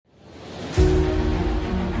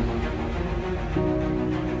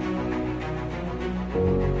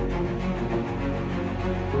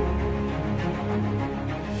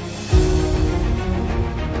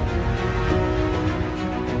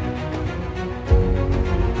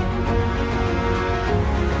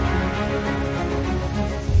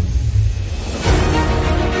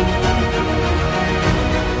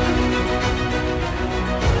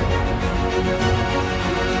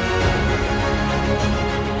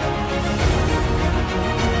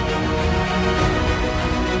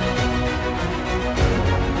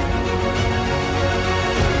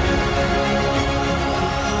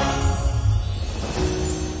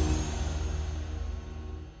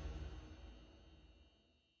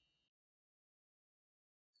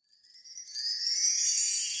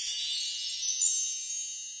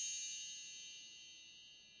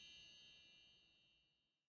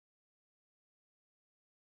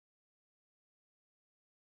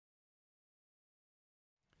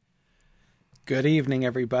Good evening,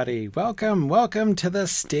 everybody. Welcome to the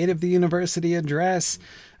State of the University address.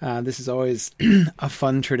 This is always a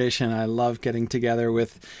fun tradition. I love getting together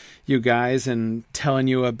with you guys and telling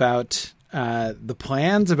you about the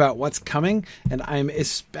plans, about what's coming. And I'm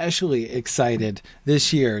especially excited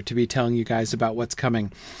this year to be telling you guys about what's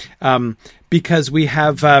coming because we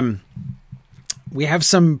have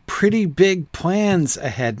some pretty big plans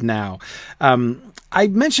ahead now. I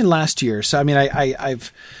mentioned last year, so I mean,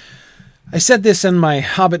 I said this in my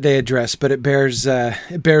Hobbit Day address, but it bears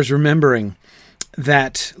remembering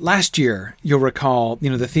that last year, you'll recall,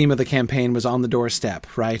 the theme of the campaign was on the doorstep,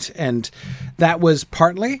 right? And that was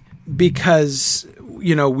partly because,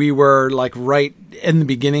 we were like right in the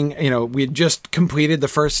beginning, we had just completed the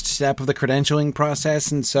first step of the credentialing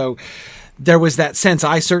process. And so there was that sense,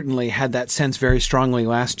 I certainly had that sense very strongly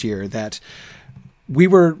last year that we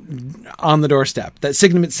were on the doorstep, that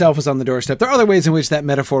Signum itself was on the doorstep. There are other ways in which that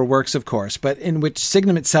metaphor works, of course, but in which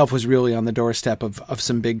Signum itself was really on the doorstep of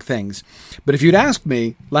some big things. But if you'd asked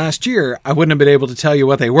me last year, I wouldn't have been able to tell you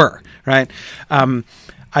what they were, right?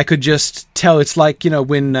 I could just tell. It's like, when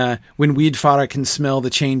Weedfather can smell the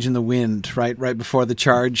change in the wind, right before the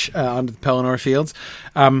charge onto the Pelennor fields.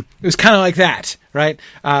 It was kind of like that, right?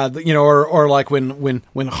 Or like when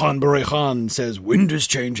Khan Barekhan says wind is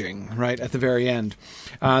changing, right at the very end.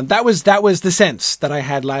 That was the sense that I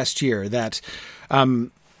had last year, that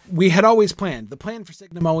we had always planned. The plan for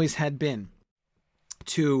Signum always had been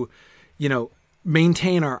to,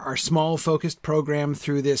 maintain our small focused program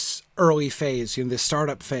through this early phase, this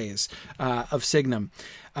startup phase of Signum.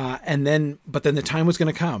 But then the time was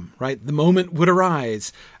going to come, right? The moment would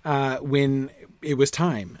arise when it was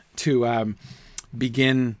time to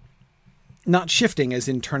begin not shifting as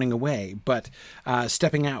in turning away, but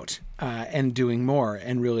stepping out and doing more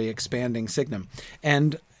and really expanding Signum.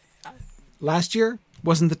 And last year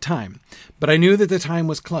wasn't the time, but I knew that the time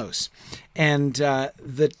was close, and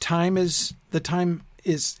the time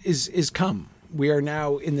is come. We are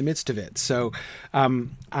now in the midst of it. So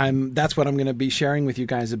that's what I'm going to be sharing with you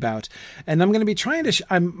guys about, and I'm going to be trying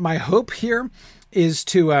to. My hope here is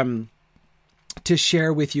to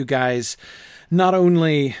share with you guys not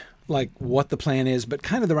only like what the plan is, but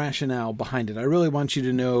kind of the rationale behind it. I really want you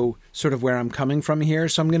to know sort of where I'm coming from here.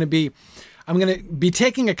 So I'm going to be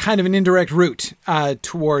taking a kind of an indirect route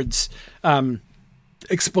towards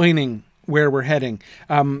explaining where we're heading.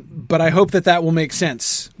 But I hope that will make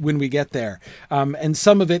sense when we get there. And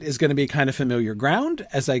some of it is going to be kind of familiar ground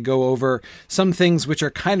as I go over some things which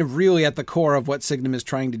are kind of really at the core of what Signum is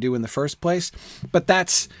trying to do in the first place. But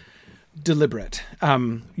that's deliberate.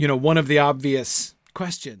 One of the obvious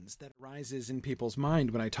questions that arises in people's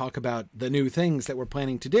mind when I talk about the new things that we're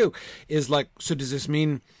planning to do is like, so does this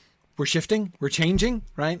mean we're shifting, we're changing,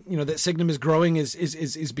 right? That Signum is growing,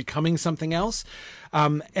 is becoming something else.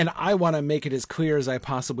 And I want to make it as clear as I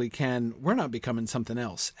possibly can. We're not becoming something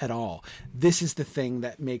else at all. This is the thing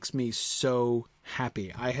that makes me so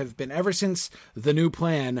happy. I have been, ever since the new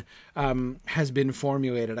plan has been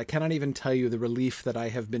formulated, I cannot even tell you the relief that I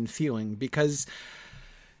have been feeling, because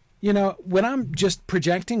when I'm just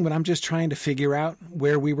projecting, when I'm just trying to figure out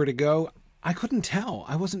where we were to go, I couldn't tell.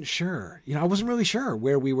 I wasn't sure. I wasn't really sure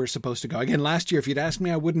where we were supposed to go. Again, last year, if you'd asked me,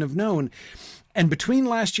 I wouldn't have known. And between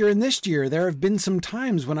last year and this year, there have been some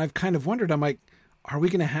times when I've kind of wondered, I'm like, are we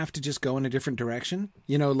going to have to just go in a different direction?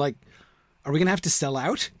 Are we going to have to sell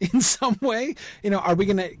out in some way?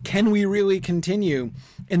 Can we really continue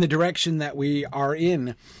in the direction that we are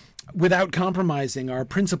in without compromising our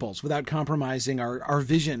principles, without compromising our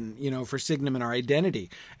vision, for Signum and our identity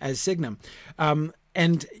as Signum?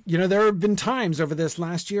 And, there have been times over this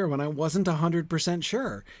last year when I wasn't 100%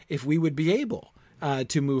 sure if we would be able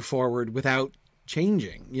to move forward without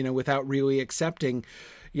changing, without really accepting,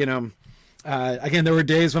 again, there were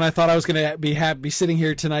days when I thought I was going to be sitting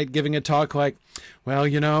here tonight giving a talk like, well,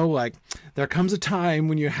 there comes a time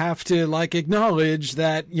when you have to acknowledge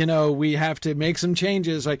that, we have to make some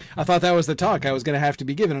changes. Like, I thought that was the talk I was going to have to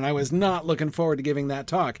be given, and I was not looking forward to giving that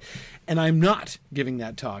talk. And I'm not giving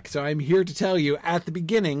that talk. So I'm here to tell you at the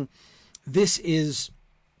beginning, this is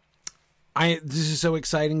so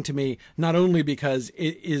exciting to me, not only because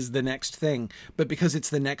it is the next thing, but because it's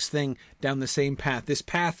the next thing down the same path. This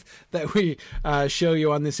path that we show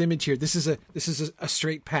you on this image here, this is a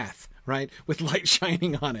straight path, right, with light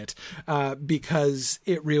shining on it, because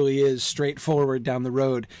it really is straightforward down the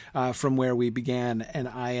road from where we began.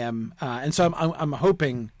 And so I'm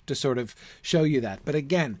hoping to sort of show you that. But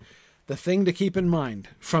again, the thing to keep in mind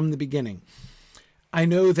from the beginning, I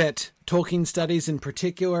know that Tolkien studies in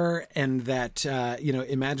particular, and that,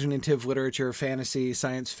 imaginative literature, fantasy,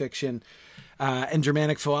 science fiction, and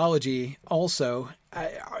Germanic philology also.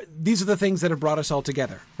 These are the things that have brought us all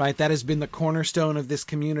together, right? That has been the cornerstone of this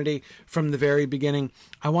community from the very beginning.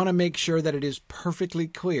 I want to make sure that it is perfectly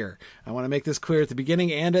clear. I want to make this clear at the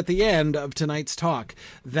beginning and at the end of tonight's talk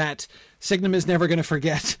that Signum is never going to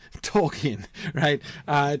forget Tolkien, right?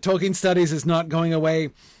 Tolkien studies is not going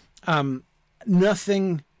away.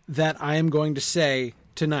 Nothing that I am going to say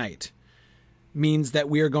tonight means that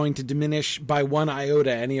we are going to diminish by one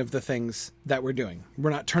iota any of the things that we're doing. We're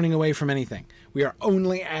not turning away from anything. We are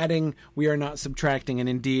only adding, we are not subtracting. And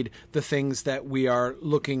indeed, the things that we are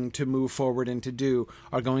looking to move forward and to do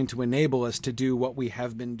are going to enable us to do what we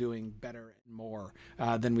have been doing better and more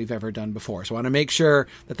than we've ever done before. So I want to make sure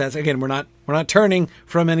that that's, again, we're not turning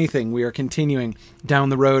from anything. We are continuing down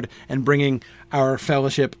the road and bringing our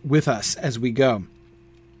fellowship with us as we go.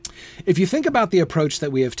 If you think about the approach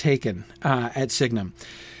that we have taken at Signum,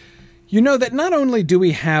 you know that not only do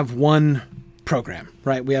we have one program,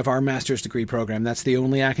 right? We have our master's degree program. That's the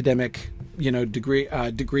only academic,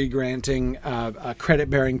 degree granting, credit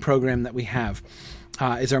bearing program that we have.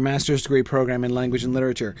 Is our master's degree program in language and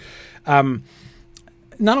literature. Not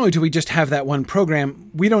only do we just have that one program,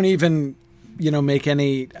 we don't even, make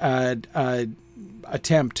any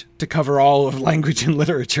attempt to cover all of language and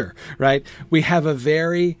literature, right? We have a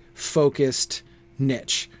very focused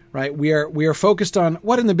niche, right? We are focused on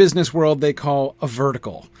what in the business world they call a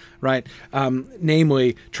vertical, right?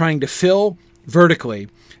 Namely, trying to fill vertically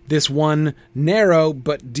this one narrow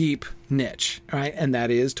but deep niche, right? And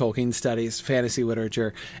that is Tolkien studies, fantasy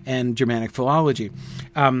literature, and Germanic philology.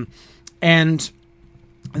 And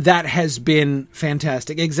that has been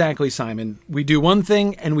fantastic. Exactly, Simon. We do one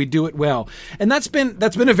thing and we do it well. And that's been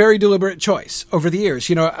a very deliberate choice over the years.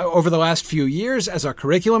 Over the last few years, as our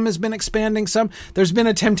curriculum has been expanding some, there's been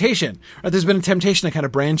a temptation, or there's been a temptation to kind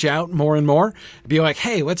of branch out more and more, be like,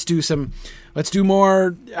 hey, let's do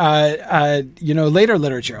more, later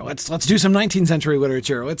literature. Let's do some 19th century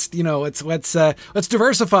literature. Let's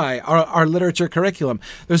diversify our literature curriculum.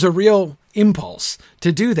 There's a real impulse to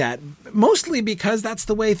do that, mostly because that's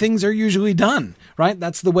the way things are usually done, right?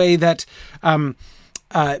 That's the way that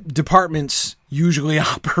departments usually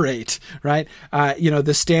operate, right?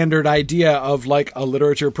 The standard idea of like a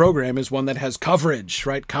literature program is one that has coverage,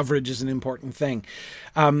 right? Coverage is an important thing.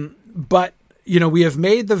 But we have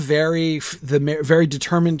made the very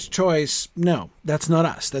determined choice. No, that's not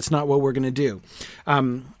us. That's not what we're going to do.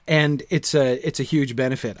 And it's a huge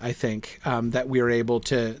benefit, I think, that we were able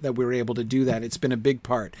to do that. It's been a big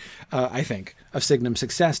part, I think, of Signum's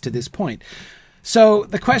success to this point. So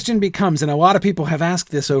the question becomes, and a lot of people have asked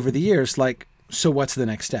this over the years, like, so what's the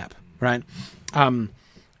next step, right?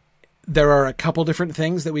 There are a couple different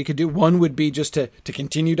things that we could do. One would be just to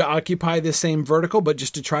continue to occupy this same vertical, but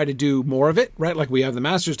just to try to do more of it, right? Like we have the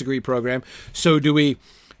master's degree program. So do we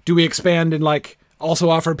expand and like also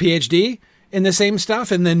offer a PhD in the same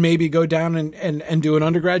stuff, and then maybe go down and do an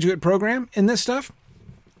undergraduate program in this stuff?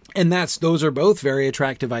 And those are both very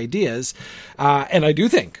attractive ideas. And I do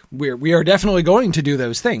think we are definitely going to do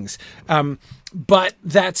those things. But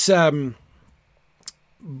that's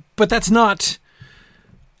not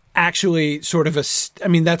actually sort of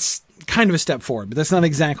that's kind of a step forward, but that's not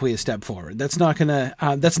exactly a step forward. That's not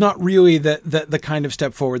really the kind of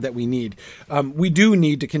step forward that we need. We do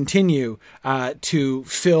need to continue to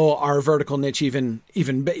fill our vertical niche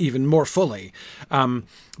even more fully.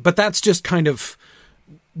 But that's just kind of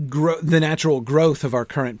the natural growth of our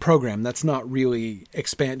current program. That's not really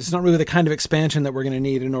It's not really the kind of expansion that we're going to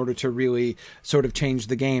need in order to really sort of change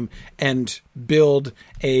the game and build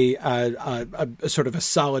a sort of a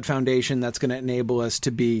solid foundation that's going to enable us to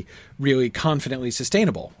be really confidently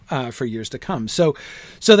sustainable for years to come. So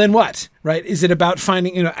then what, right? Is it about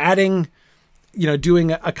finding, adding,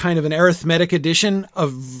 doing a kind of an arithmetic addition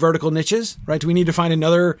of vertical niches, right? Do we need to find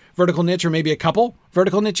another vertical niche or maybe a couple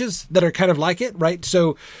vertical niches that are kind of like it, right?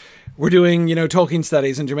 So we're doing, Tolkien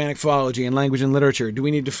studies and Germanic philology and language and literature. Do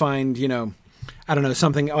we need to find,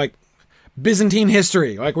 something like Byzantine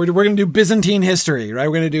history? Like we're going to do Byzantine history, right?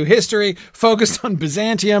 We're going to do history focused on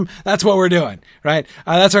Byzantium. That's what we're doing, right?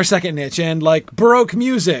 That's our second niche. And like Baroque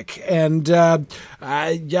music and,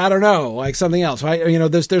 I don't know, like something else, right?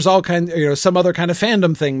 There's all kinds, some other kind of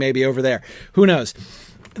fandom thing maybe over there. Who knows?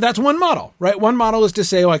 That's one model, right? One model is to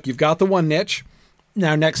say, like, you've got the one niche.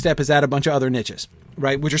 Now, next step is add a bunch of other niches,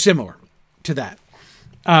 right? Which are similar to that.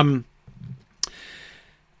 And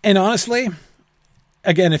honestly,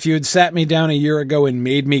 again, if you had sat me down a year ago and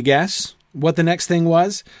made me guess what the next thing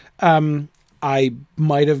was, I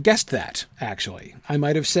might have guessed that, actually. I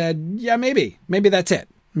might have said, yeah, maybe that's it.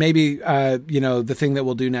 Maybe, the thing that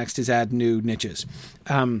we'll do next is add new niches.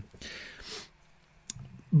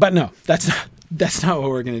 But no, that's not what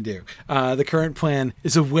we're going to do. The current plan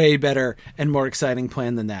is a way better and more exciting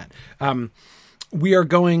plan than that. We are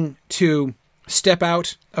going to step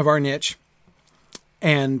out of our niche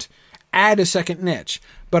and add a second niche.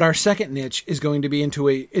 But our second niche is going to be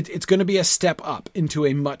it's going to be a step up into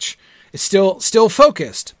a much, it's still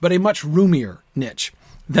focused, but a much roomier niche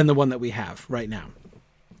than the one that we have right now.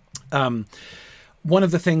 One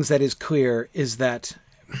of the things that is clear is that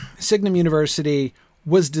Signum University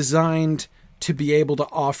was designed to be able to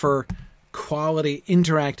offer quality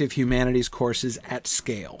interactive humanities courses at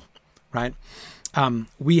scale, right?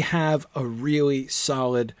 We have a really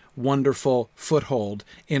solid, wonderful foothold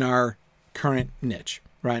in our current niche,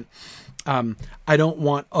 right? I don't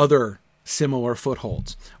want other similar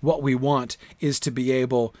footholds. What we want is to be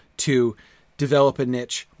able to develop a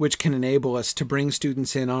niche which can enable us to bring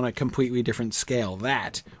students in on a completely different scale.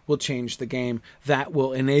 That will change the game. That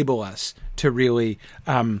will enable us to really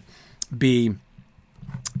be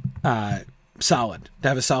solid, to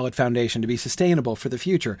have a solid foundation, to be sustainable for the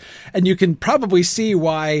future. And you can probably see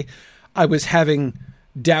why I was having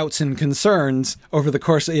doubts and concerns over the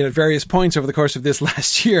course, at various points over the course of this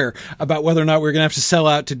last year about whether or not we were going to have to sell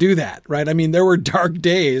out to do that, right? I mean, there were dark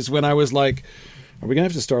days when I was like, are we going to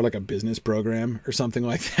have to start like a business program or something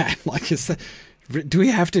like that? Like, do we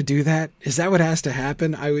have to do that? Is that what has to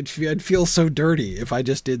happen? I'd feel so dirty if I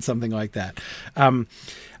just did something like that.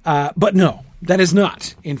 But no, that is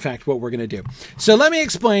not, in fact, what we're going to do. So let me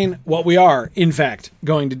explain what we are, in fact,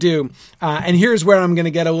 going to do. And here's where I'm going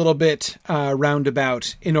to get a little bit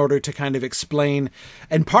roundabout in order to kind of explain.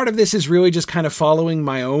 And part of this is really just kind of following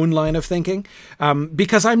my own line of thinking,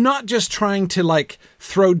 because I'm not just trying to like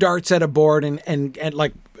throw darts at a board and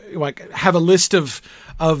like have a list of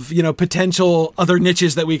potential other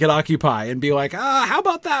niches that we could occupy and be like, how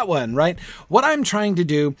about that one, right? What I'm trying to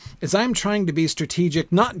do is I'm trying to be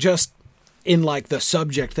strategic, not just in like the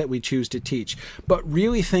subject that we choose to teach, but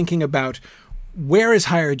really thinking about where is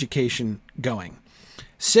higher education going.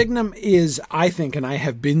 Signum is, I think, and I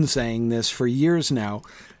have been saying this for years now,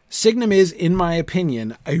 Signum is, in my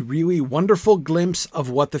opinion, a really wonderful glimpse of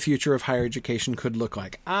what the future of higher education could look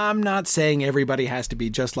like. I'm not saying everybody has to be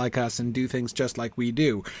just like us and do things just like we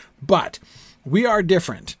do, but we are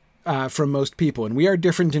different from most people, and we are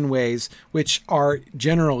different in ways which are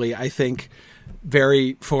generally, I think,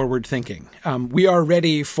 very forward-thinking. We are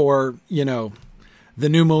ready for, the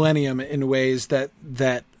new millennium in ways that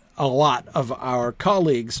a lot of our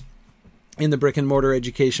colleagues in the brick and mortar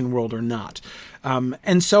education world are not.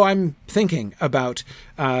 And so I'm thinking about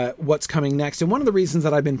what's coming next. And one of the reasons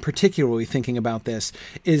that I've been particularly thinking about this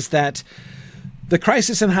is that the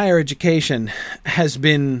crisis in higher education has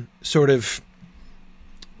been sort of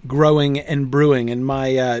growing and brewing, and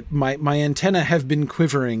my antenna have been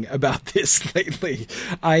quivering about this lately.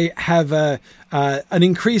 I have an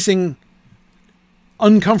increasing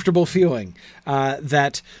uncomfortable feeling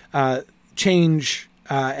that change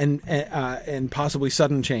and possibly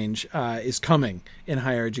sudden change is coming in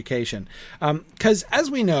higher education. Because as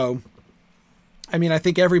we know, I mean, I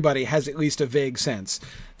think everybody has at least a vague sense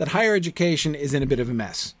that higher education is in a bit of a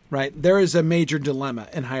mess, right? There is a major dilemma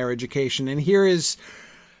in higher education, and here is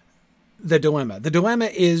the dilemma. The dilemma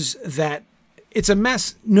is that it's a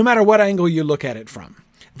mess no matter what angle you look at it from.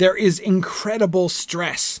 There is incredible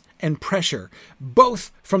stress and pressure,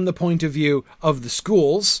 both from the point of view of the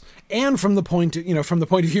schools and from the point of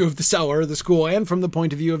view of the seller, the school, and from the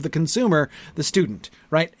point of view of the consumer, the student,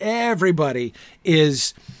 right? Everybody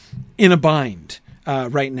is in a bind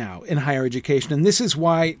right now in higher education. And this is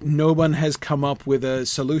why no one has come up with a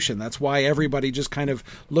solution. That's why everybody just kind of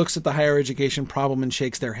looks at the higher education problem and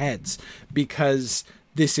shakes their heads, because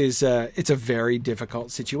this is it's a very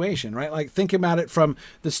difficult situation, right? Like, think about it from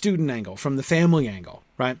the student angle, from the family angle,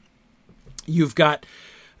 right? You've got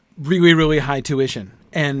really, really high tuition,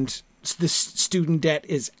 and the student debt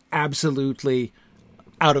is absolutely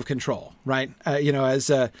out of control, right? As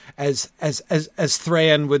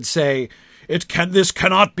Thrayan would say, this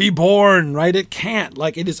cannot be borne, right? It can't.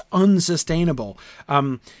 Like, it is unsustainable.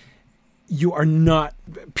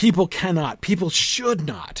 People should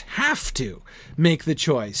not have to make the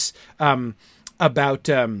choice about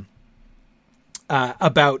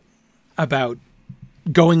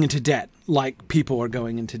going into debt like people are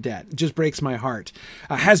going into debt. It just breaks my heart.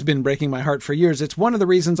 Has been breaking my heart for years. It's one of the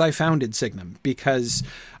reasons I founded Signum, because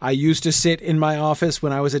I used to sit in my office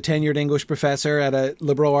when I was a tenured English professor at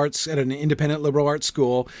an independent liberal arts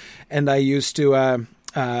school, and I used to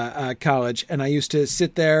college, and I used to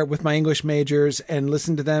sit there with my English majors and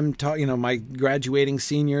listen to them talk, my graduating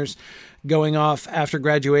seniors going off after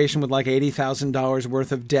graduation with like $80,000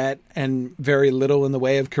 worth of debt and very little in the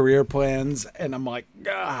way of career plans. And I'm like,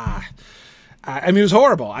 I mean, it was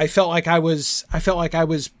horrible. I felt like I was,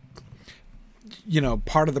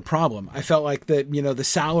 part of the problem. I felt like that, the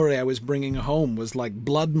salary I was bringing home was like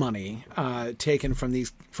blood money, taken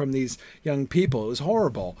from these young people. It was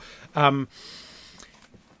horrible.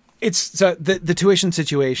 It's so the tuition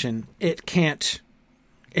situation. It can't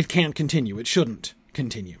continue. It shouldn't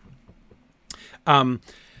continue. And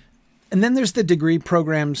then there's the degree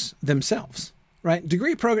programs themselves, right?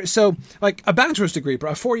 Degree program. So like a bachelor's degree, a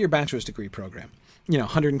 4-year bachelor's degree program,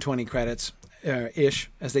 120 credits ish,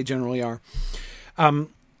 as they generally are.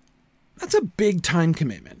 That's a big time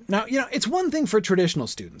commitment. Now, it's one thing for traditional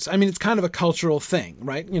students. I mean, it's kind of a cultural thing,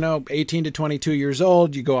 right? 18 to 22 years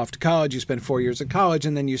old, you go off to college, you spend 4 years at college,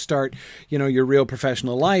 and then you start, your real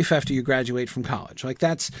professional life after you graduate from college. Like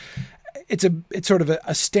it's sort of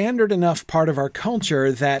a standard enough part of our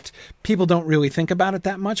culture that people don't really think about it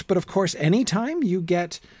that much. But of course, anytime you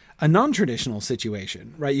get a non-traditional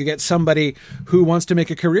situation, right? You get somebody who wants to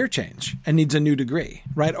make a career change and needs a new degree,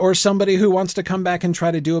 right? Or somebody who wants to come back and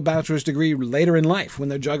try to do a bachelor's degree later in life when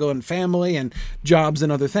they're juggling family and jobs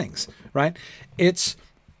and other things, right? It's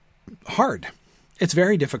hard. It's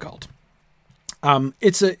very difficult.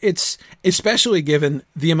 It's especially given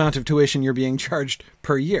the amount of tuition you're being charged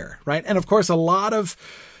per year, right? And of course, a lot of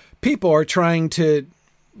people are trying to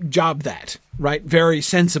job that, right? Very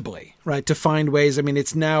sensibly, right? To find ways. I mean,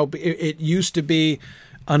 it used to be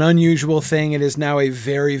an unusual thing. It is now a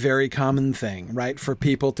very, very common thing, right? For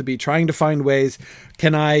people to be trying to find ways.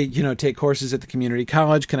 Can I, take courses at the community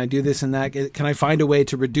college? Can I do this and that? Can I find a way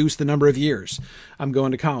to reduce the number of years I'm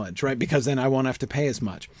going to college, right? Because then I won't have to pay as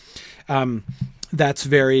much. That's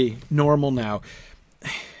very normal now.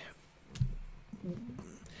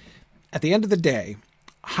 At the end of the day,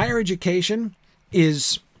 higher education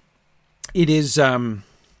is, as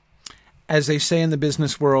they say in the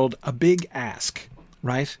business world, a big ask,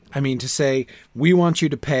 right? I mean, to say, we want you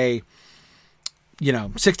to pay,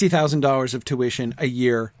 $60,000 of tuition a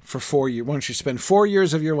year for 4 years. We want you to spend 4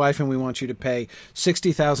 years of your life, and we want you to pay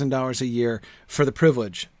 $60,000 a year for the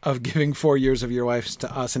privilege of giving 4 years of your life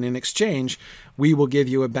to us. And in exchange, we will give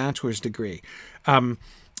you a bachelor's degree.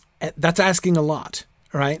 That's asking a lot.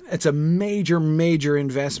 Right? It's a major, major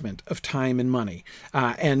investment of time and money,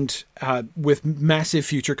 and with massive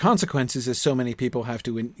future consequences, as so many people have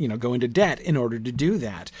to, go into debt in order to do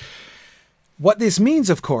that. What this means,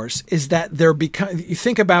 of course, is that you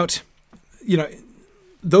think about,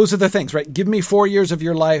 those are the things, right? Give me 4 years of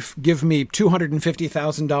your life, give me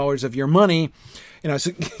 $250,000 of your money,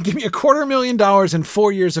 so give me $250,000 in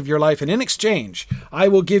 4 years of your life, and in exchange, I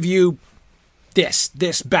will give you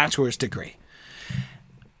this bachelor's degree.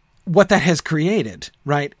 What that has created,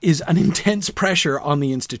 right, is an intense pressure on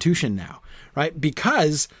the institution now, right?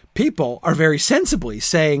 Because people are very sensibly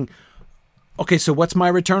saying, okay, so what's my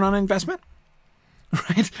return on investment?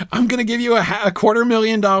 Right? I'm going to give you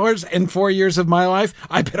 $250,000 in 4 years of my life.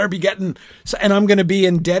 I better be getting, and I'm going to be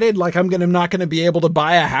indebted. Like I'm not going to be able to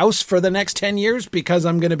buy a house for the next 10 years because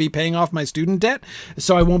I'm going to be paying off my student debt.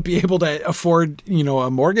 So I won't be able to afford,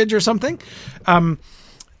 a mortgage or something.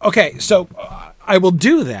 Okay, so I will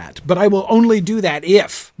do that, but I will only do that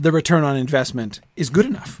if the return on investment is good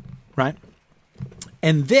enough, right?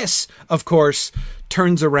 And this, of course,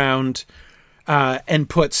 turns around and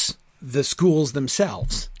puts the schools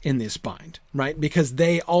themselves in this bind, right? Because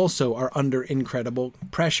they also are under incredible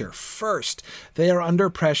pressure. First, they are under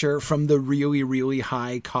pressure from the really, really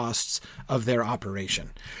high costs of their operation.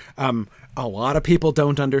 A lot of people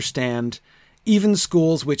don't understand. Even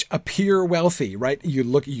schools which appear wealthy, right?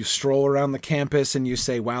 You stroll around the campus and you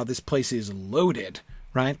say, wow, this place is loaded,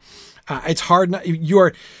 right? It's hard.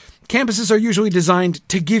 Campuses are usually designed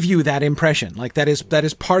to give you that impression. Like that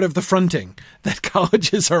is part of the fronting that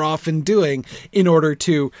colleges are often doing in order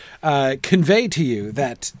to convey to you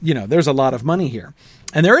that, there's a lot of money here.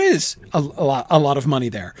 And there is a lot of money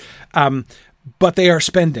there. But they are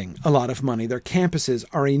spending a lot of money. Their campuses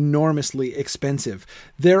are enormously expensive.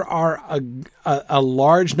 There are a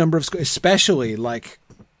large number of schools, especially like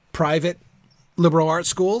private liberal arts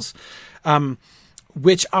schools,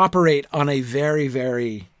 which operate on a very,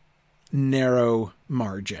 very narrow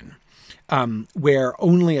margin, where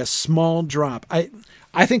only a small drop. I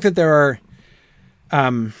think that there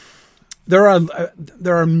are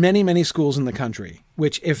many, many schools in the country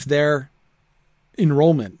which, if their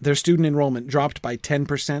student enrollment dropped by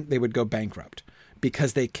 10%, they would go bankrupt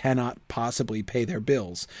because they cannot possibly pay their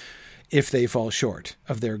bills. if they fall short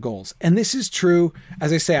of their goals. And this is true,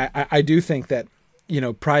 as I say, I do think that,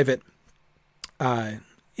 private,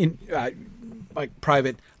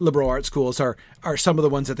 private liberal arts schools are some of the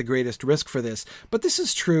ones at the greatest risk for this. But this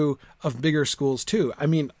is true of bigger schools too. I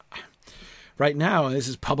mean, right now, this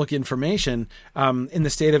is public information, in the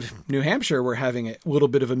state of New Hampshire, we're having a little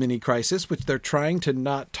bit of a mini crisis, which they're trying to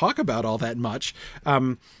not talk about all that much.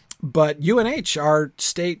 But UNH, our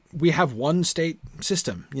state, we have one state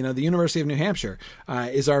system. The University of New Hampshire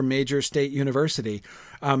is our major state university.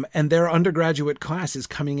 And their undergraduate class is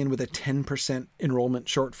coming in with a 10% enrollment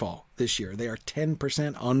shortfall this year. They are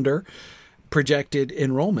 10% under projected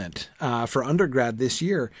enrollment for undergrad this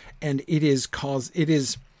year. And it is causing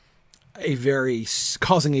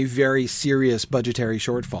a very serious budgetary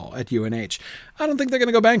shortfall at UNH. I don't think they're going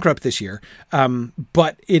to go bankrupt this year,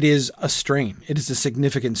 but it is a strain. It is a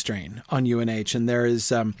significant strain on UNH, and there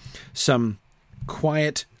is some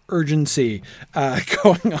quiet urgency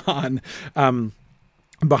going on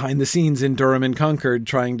behind the scenes in Durham and Concord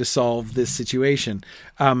trying to solve this situation.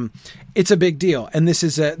 It's a big deal. And this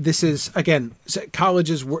is again,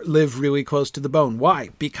 colleges live really close to the bone. Why?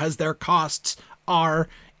 Because their costs are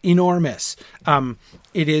enormous.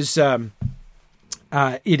 It is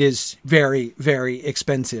very, very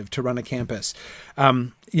expensive to run a campus.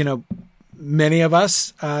 Many of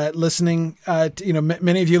us listening,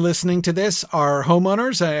 many of you listening to this are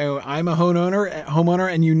homeowners. I'm a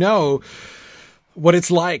homeowner, and what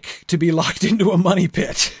it's like to be locked into a money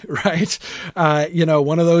pit, right?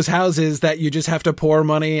 One of those houses that you just have to pour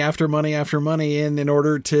money after money after money in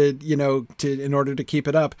order to keep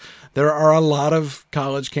it up. There are a lot of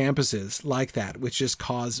college campuses like that, which just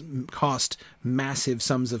cost massive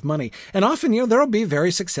sums of money. And often, there'll be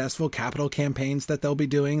very successful capital campaigns that they'll be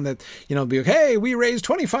doing that, be like, hey, we raised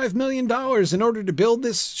 $25 million in order to build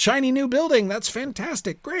this shiny new building. That's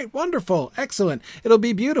fantastic. Great. Wonderful. Excellent. It'll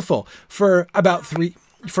be beautiful for about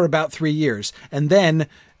 3 years. And then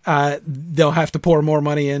they'll have to pour more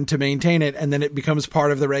money in to maintain it. And then it becomes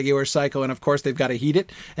part of the regular cycle. And of course, they've got to heat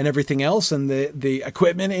it and everything else. And the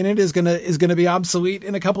equipment in it is going to be obsolete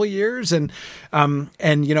in a couple of years. And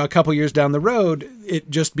a couple of years down the road, it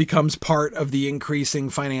just becomes part of the increasing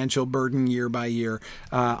financial burden year by year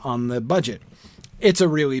on the budget. It's a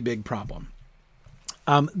really big problem.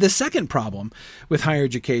 The second problem with higher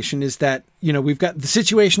education is that, we've got the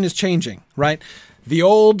situation is changing, right? The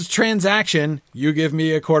old transaction, you give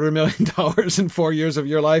me $250,000 in 4 years of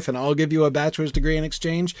your life and I'll give you a bachelor's degree in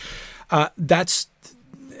exchange. There's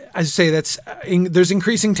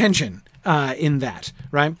increasing tension in that,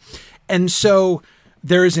 right? And so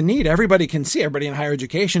there is a need. Everybody in higher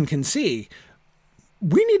education can see,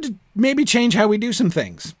 we need to maybe change how we do some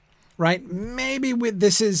things. Right? Maybe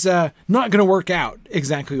this is not going to work out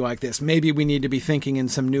exactly like this. Maybe we need to be thinking in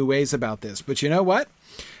some new ways about this. But you know what?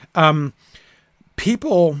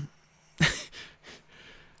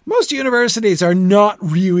 Most universities are not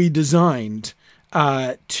really designed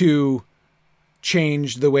to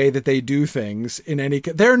change the way that they do things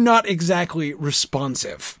they're not exactly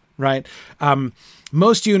responsive, right?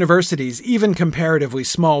 Most universities, even comparatively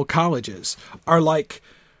small colleges, are like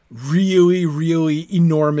really, really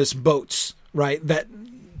enormous boats, right? That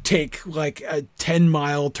take like a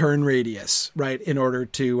 10-mile turn radius, right? In order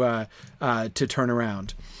to turn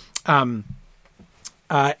around.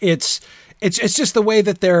 It's just the way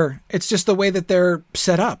that they're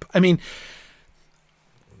set up. I mean,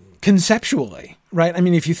 conceptually, right? I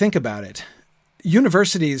mean, if you think about it,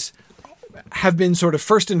 universities have been sort of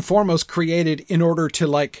first and foremost created in order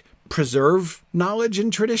to preserve knowledge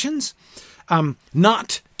and traditions,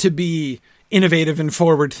 not to be innovative and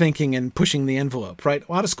forward thinking and pushing the envelope, right?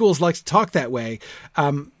 A lot of schools like to talk that way.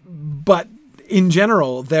 But in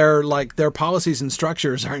general, their policies and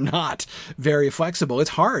structures are not very flexible.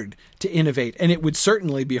 It's hard to innovate, and it would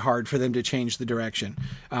certainly be hard for them to change the direction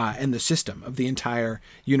and the system of the entire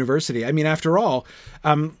university. I mean, after all,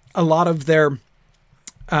 a lot of their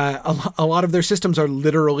systems are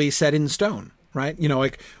literally set in stone, right?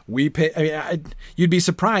 We pay. I mean, you'd be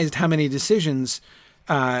surprised how many decisions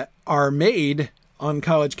are made on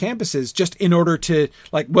college campuses just in order to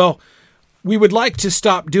we would like to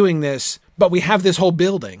stop doing this, but we have this whole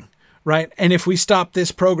building, right? And if we stop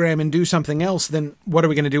this program and do something else, then what are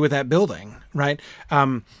we going to do with that building, right?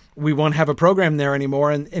 We won't have a program there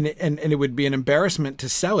anymore, and it would be an embarrassment to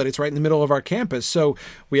sell it. It's right in the middle of our campus, so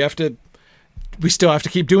we still have to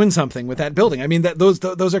keep doing something with that building. I mean, those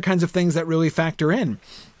are kinds of things that really factor in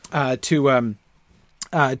to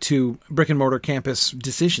brick and mortar campus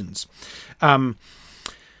decisions. But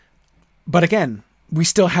again, we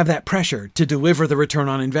still have that pressure to deliver the return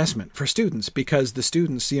on investment for students, because the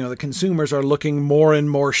students, the consumers are looking more and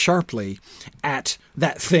more sharply at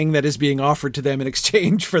that thing that is being offered to them in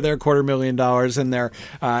exchange for their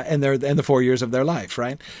 $250,000 and the 4 years of their life.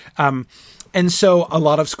 Right. And so a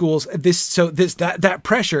lot of schools, that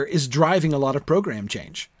pressure is driving a lot of program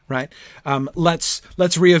change. Right. Let's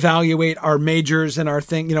reevaluate our majors and our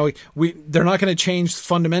thing. They're not going to change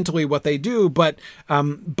fundamentally what they do, but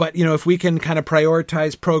if we can kind of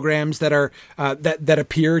prioritize programs that are that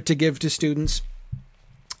appear to give to students,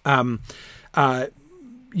 a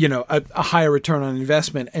higher return on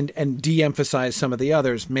investment and de-emphasize some of the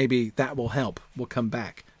others, maybe that will help. We'll come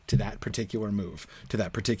back to that particular move, to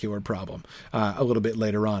that particular problem a little bit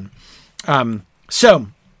later on. So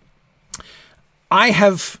I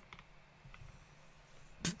have,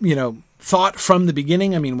 thought from the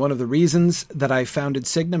beginning. I mean, one of the reasons that I founded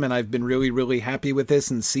Signum, and I've been really, really happy with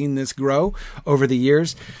this and seen this grow over the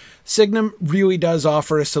years, Signum really does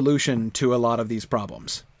offer a solution to a lot of these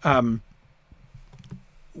problems. By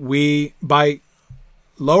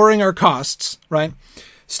lowering our costs, right?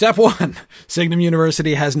 Step one, Signum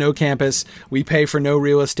University has no campus. We pay for no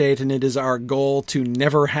real estate, and it is our goal to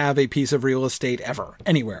never have a piece of real estate ever,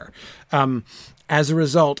 anywhere. As a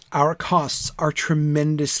result, our costs are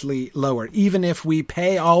tremendously lower. Even if we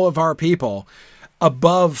pay all of our people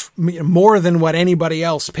above more than what anybody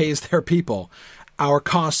else pays their people, our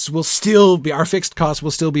fixed costs will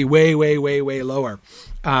still be way, way, way, way lower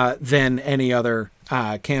than any other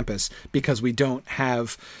campus, because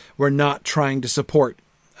we're not trying to support,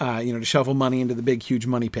 to shovel money into the big, huge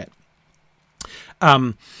money pit.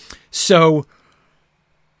 So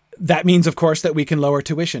that means, of course, that we can lower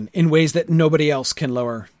tuition in ways that nobody else can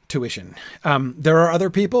lower tuition. There are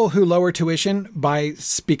other people who lower tuition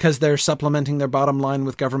because they're supplementing their bottom line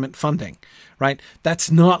with government funding, right?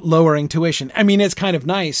 That's not lowering tuition. I mean, it's kind of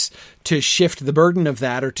nice to shift the burden of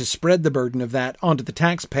that, or to spread the burden of that onto the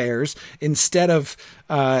taxpayers instead of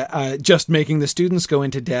just making the students go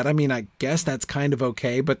into debt. I mean, I guess that's kind of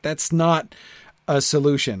okay, but that's not a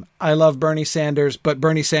solution. I love Bernie Sanders, but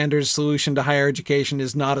Bernie Sanders' solution to higher education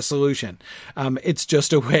is not a solution. It's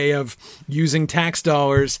just a way of using tax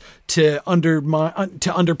dollars to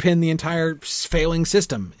underpin the entire failing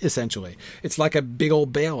system, essentially. It's like a big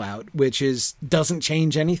old bailout, which doesn't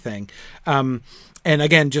change anything. And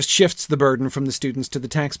again, just shifts the burden from the students to the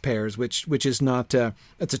taxpayers, which is not,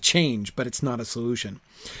 it's a change, but it's not a solution.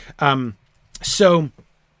 So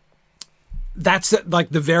that's like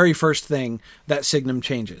the very first thing that Signum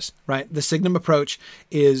changes, right? The Signum approach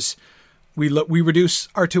is we reduce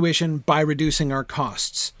our tuition by reducing our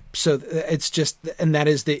costs. So it's just, and that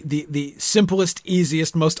is the simplest,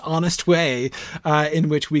 easiest, most honest way in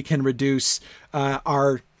which we can reduce what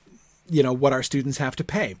our students have to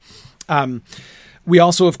pay. We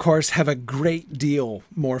also, of course, have a great deal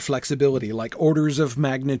more flexibility, like orders of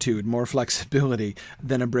magnitude more flexibility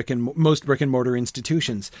than most brick and mortar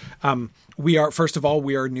institutions. We are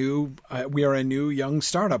new. We are a new young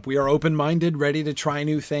startup. We are open-minded, ready to try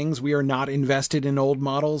new things. We are not invested in old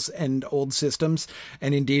models and old systems.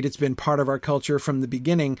 And indeed, it's been part of our culture from the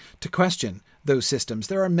beginning to question those systems.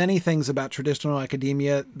 There are many things about traditional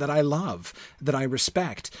academia that I love, that I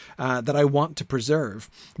respect, that I want to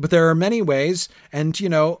preserve. But there are many ways, and,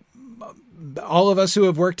 all of us who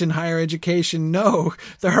have worked in higher education know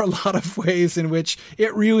there are a lot of ways in which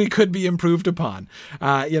it really could be improved upon.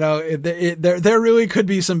 There really could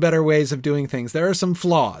be some better ways of doing things. There are some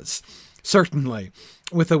flaws, certainly,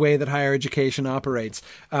 with the way that higher education operates.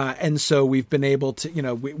 And so we've been able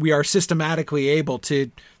to, we are systematically able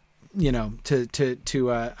to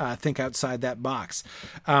think outside that box.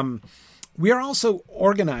 We are also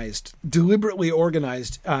deliberately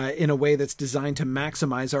organized in a way that's designed to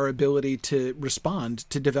maximize our ability to respond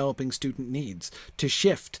to developing student needs, to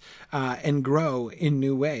shift and grow in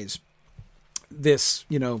new ways. This,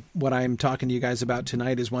 what I'm talking to you guys about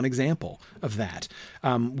tonight is one example of that.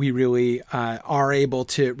 We really are able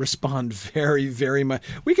to respond very, very much.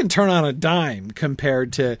 We can turn on a dime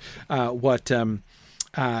compared to what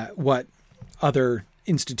other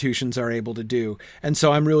institutions are able to do. And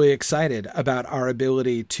so I'm really excited about our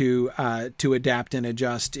ability to adapt and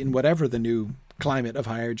adjust in whatever the new climate of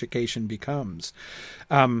higher education becomes.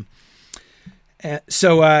 But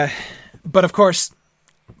of course,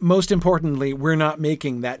 most importantly, we're not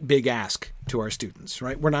making that big ask to our students,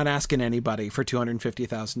 right? We're not asking anybody for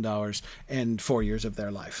 $250,000 and 4 years of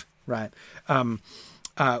their life, right?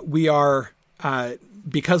 We are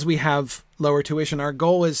because we have lower tuition, our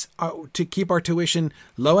goal is to keep our tuition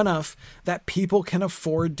low enough that people can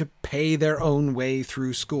afford to pay their own way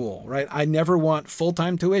through school, right? I never want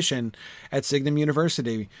full-time tuition at Signum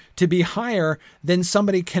University to be higher than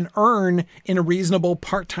somebody can earn in a reasonable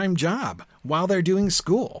part-time job while they're doing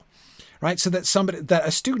school, right? So that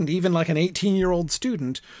a student, even like an 18-year-old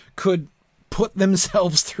student, could put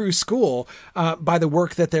themselves through school by the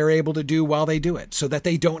work that they're able to do while they do it, so that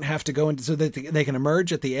they don't have to go into, so that they can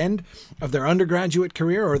emerge at the end of their undergraduate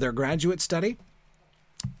career or their graduate study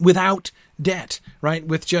without debt, right?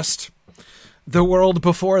 With just the world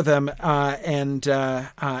before them and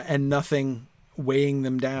nothing weighing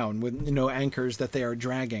them down, with no anchors that they are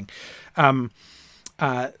dragging.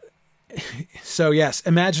 So yes,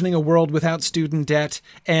 imagining a world without student debt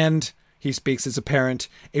and, he speaks as a parent,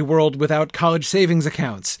 a world without college savings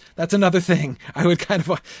accounts. That's another thing I would kind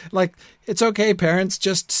of like. It's okay, parents,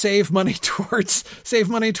 just save money towards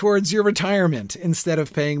your retirement instead of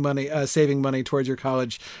saving money towards your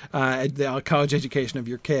college, the college education of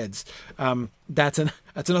your kids. That's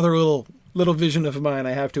another little vision of mine,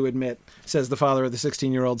 I have to admit, says the father of the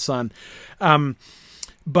 16-year-old son.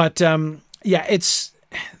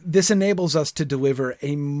 This enables us to deliver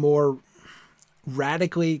a more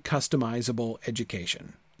radically customizable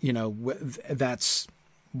education. That's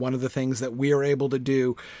one of the things that we are able to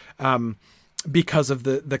do because of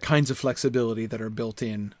the kinds of flexibility that are built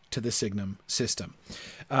in to the Signum system.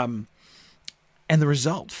 And the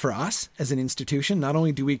result for us as an institution, not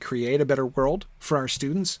only do we create a better world for our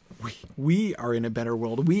students, we are in a better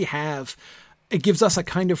world. It gives us a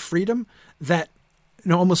kind of freedom that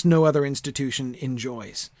almost no other institution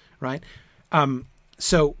enjoys, right?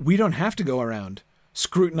 So we don't have to go around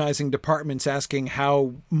scrutinizing departments, asking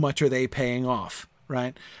how much are they paying off,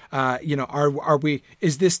 right?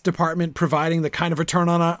 Is this department providing the kind of return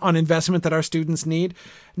on investment that our students need?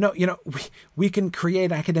 No, we can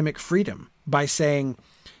create academic freedom by saying,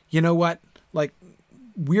 you know what, like,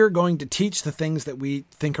 we're going to teach the things that we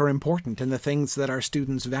think are important and the things that our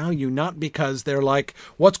students value, not because they're like,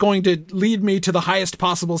 what's going to lead me to the highest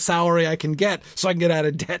possible salary I can get so I can get out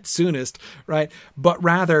of debt soonest, right? But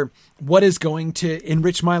rather, what is going to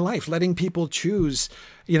enrich my life? Letting people choose,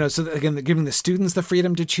 so that, again, giving the students the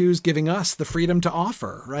freedom to choose, giving us the freedom to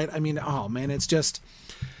offer, right? I mean, oh man, it's just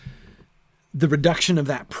the reduction of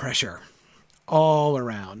that pressure all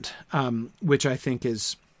around, which I think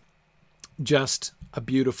is just a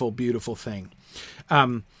beautiful, beautiful thing.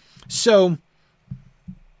 So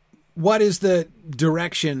what is the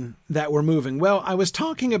direction that we're moving? Well, I was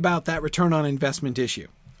talking about that return on investment issue,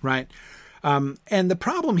 right? And the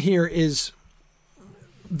problem here is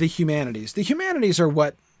the humanities. The humanities are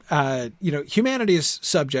what, humanities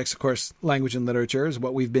subjects, of course, language and literature is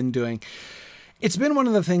what we've been doing. It's been one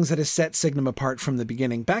of the things that has set Signum apart from the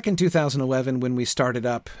beginning. Back in 2011, when we started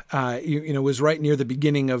up, it was right near the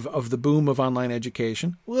beginning of the boom of online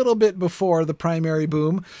education, a little bit before the primary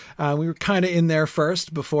boom. We were kind of in there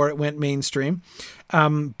first before it went mainstream.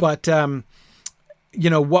 What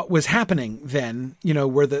was happening then,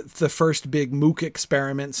 were the first big MOOC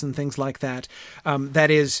experiments and things like that. That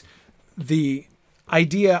is the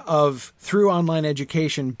idea of, through online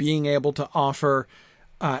education, being able to offer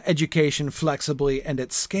education flexibly and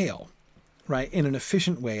at scale, right? In an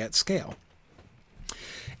efficient way at scale.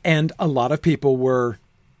 And a lot of people were,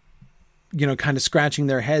 kind of scratching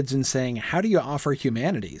their heads and saying, how do you offer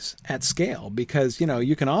humanities at scale? Because,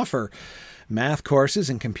 you can offer math courses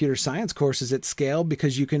and computer science courses at scale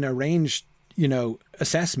because you can arrange,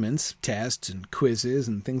 assessments, tests and quizzes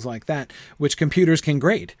and things like that, which computers can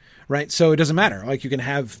grade, right? So it doesn't matter. Like, you can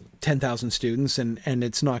have 10,000 students and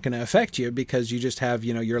it's not going to affect you because you just have,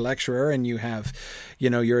 your lecturer and you have,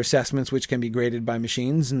 your assessments, which can be graded by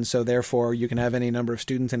machines. And so therefore you can have any number of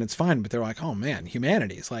students and it's fine. But they're like, oh man,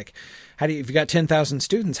 humanities, like, if you got 10,000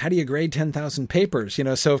 students, how do you grade 10,000 papers?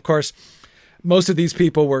 So of course, most of these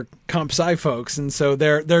people were comp sci folks. And so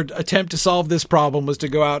their attempt to solve this problem was to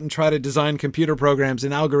go out and try to design computer programs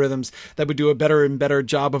and algorithms that would do a better and better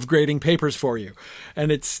job of grading papers for you.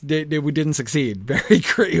 And we didn't succeed very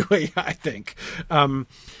greatly, I think.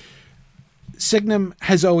 Signum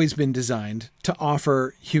has always been designed to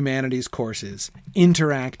offer humanities courses,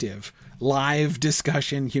 interactive, live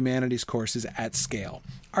discussion humanities courses at scale.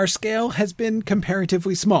 Our scale has been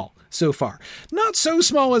comparatively small so far. Not so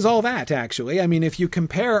small as all that, actually. I mean, if you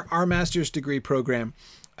compare our master's degree program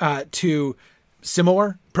to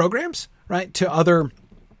similar programs, right, to other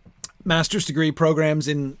master's degree programs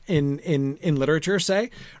in literature,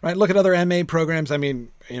 say, right, look at other MA programs. I mean,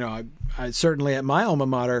 I certainly at my alma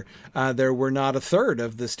mater, there were not a third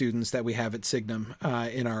of the students that we have at Signum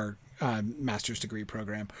in our master's degree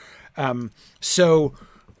program. So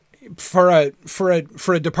for a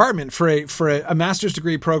department, for a master's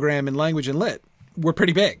degree program in language and lit, we're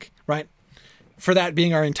pretty big, right? For that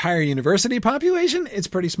being our entire university population, it's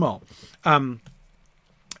pretty small. Yeah,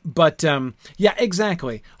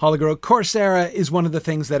 exactly. Hologrow. Coursera is one of the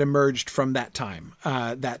things that emerged from that time of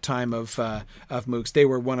MOOCs. They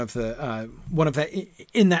were one of the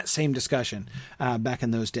in that same discussion back in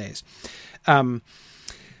those days.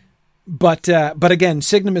 But again,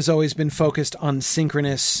 Signum has always been focused on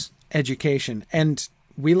synchronous education, and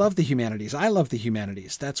we love the humanities. I love the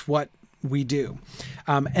humanities. That's what we do.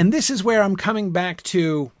 And this is where I'm coming back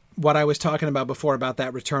to what I was talking about before about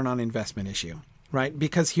that return on investment issue. Right?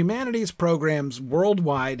 Because humanities programs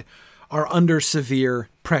worldwide are under severe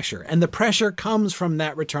pressure. And the pressure comes from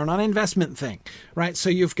that return on investment thing, right? So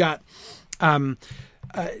you've got that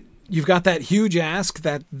huge ask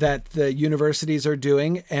that the universities are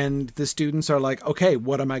doing, and the students are like, okay,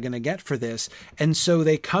 what am I going to get for this? And so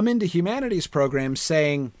they come into humanities programs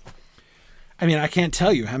saying, I mean, I can't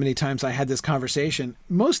tell you how many times I had this conversation,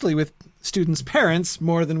 mostly with students' parents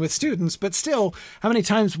more than with students, but still, how many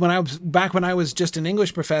times when I was just an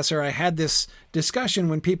English professor, I had this discussion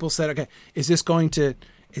when people said, okay, is this going to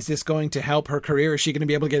help her career? Is she going to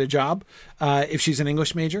be able to get a job if she's an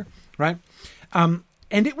English major? Right. And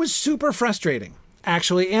it was super frustrating.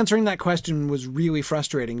 Actually, answering that question was really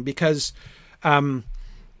frustrating because the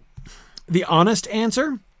honest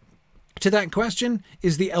answer to that question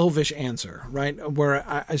is the elvish answer, right? Where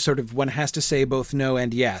I sort of, one has to say both no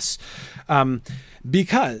and yes.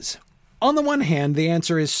 Because on the one hand, the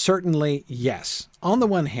answer is certainly yes. On the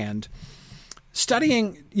one hand,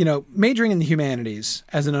 studying, majoring in the humanities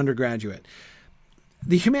as an undergraduate,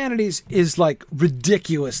 the humanities is like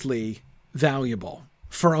ridiculously valuable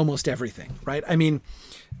for almost everything, right? I mean,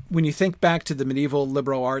 when you think back to the medieval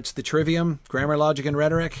liberal arts, the trivium, grammar, logic, and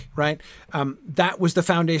rhetoric, right? That was the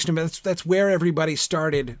foundation. That's where everybody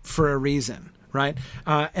started for a reason, right?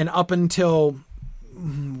 And up until,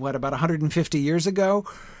 about 150 years ago,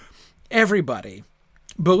 everybody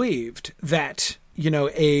believed that,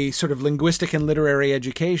 a sort of linguistic and literary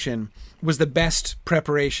education was the best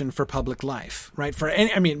preparation for public life, right?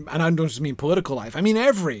 And I don't just mean political life. I mean,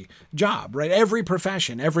 every job, right? Every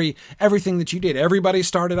profession, everything that you did, everybody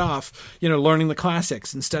started off, learning the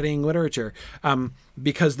classics and studying literature,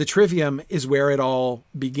 because the trivium is where it all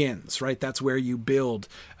begins, right? That's where you build,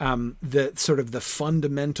 the sort of the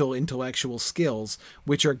fundamental intellectual skills,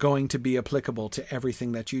 which are going to be applicable to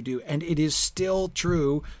everything that you do. And it is still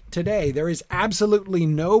true today. There is absolutely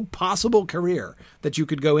no possible career that you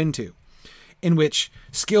could go into in which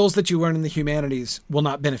skills that you learn in the humanities will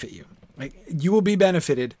not benefit you. Like, you will be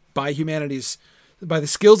benefited by humanities, by the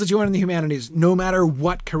skills that you learn in the humanities, no matter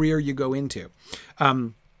what career you go into.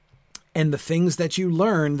 And the things that you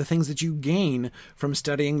learn, the things that you gain from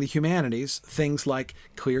studying the humanities, things like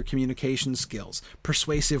clear communication skills,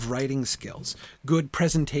 persuasive writing skills, good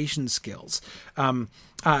presentation skills,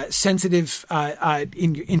 sensitive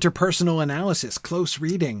interpersonal analysis, close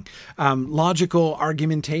reading, logical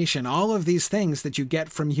argumentation, all of these things that you get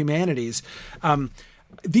from humanities.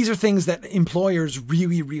 These are things that employers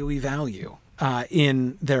really, really value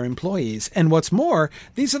in their employees. And what's more,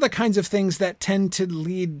 these are the kinds of things that tend to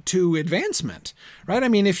lead to advancement, right? I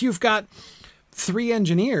mean, if you've got 3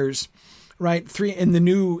 engineers, right, 3 in the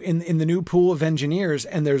new pool of engineers,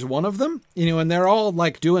 and there's one of them, and they're all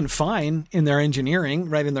like doing fine in their engineering,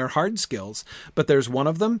 right, in their hard skills, but there's one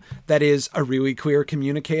of them that is a really clear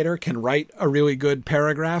communicator, can write a really good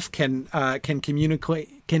paragraph, can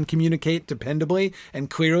communicate dependably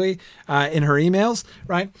and clearly in her emails,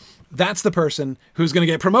 right? That's the person who's going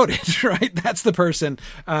to get promoted, right? That's the person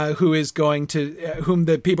who is going to, whom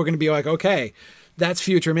the people are going to be like, okay, that's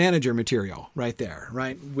future manager material right there,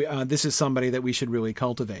 right? This is somebody that we should really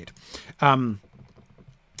cultivate. Yeah,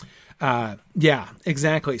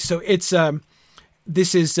 exactly. So it's, so on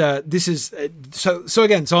the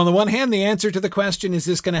one hand, the answer to the question, is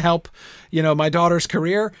this going to help, my daughter's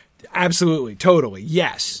career? Absolutely. Totally.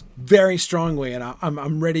 Yes. Very strongly. And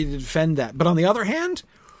I'm ready to defend that. But on the other hand,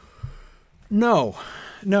 no,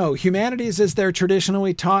 humanities as they're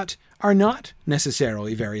traditionally taught are not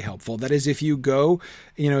necessarily very helpful. That is, if you go,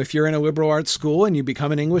 if you're in a liberal arts school and you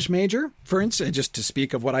become an English major, for instance, just to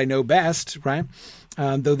speak of what I know best, right?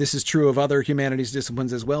 Though this is true of other humanities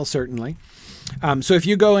disciplines as well, certainly. So if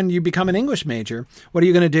you go and you become an English major, what are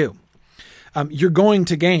you going to do? You're going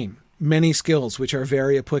to gain many skills which are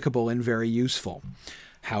very applicable and very useful.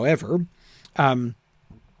 However,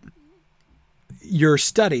 your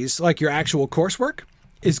studies, like your actual coursework,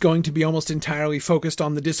 is going to be almost entirely focused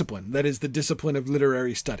on the discipline. That is the discipline of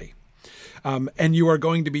literary study, and you are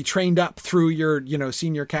going to be trained up through your,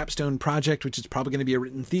 senior capstone project, which is probably going to be a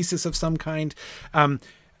written thesis of some kind.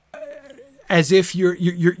 As if you're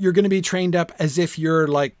going to be trained up as if you're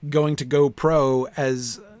like going to go pro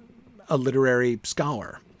as a literary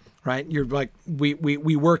scholar, right? You're like, we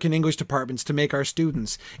work in English departments to make our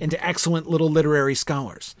students into excellent little literary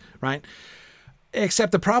scholars, right?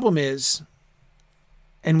 Except the problem is,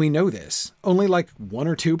 and we know this, only like 1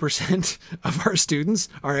 or 2% of our students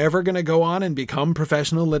are ever going to go on and become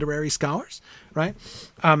professional literary scholars, right?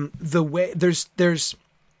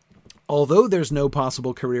 Although there's no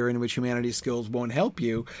possible career in which humanities skills won't help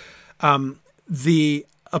you, the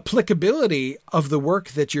applicability of the work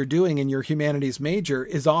that you're doing in your humanities major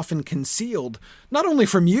is often concealed, not only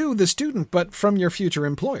from you, the student, but from your future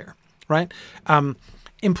employer, right?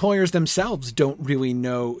 Employers themselves don't really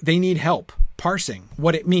know. They need help parsing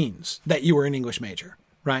what it means that you were an English major,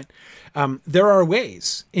 right? There are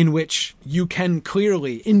ways in which you can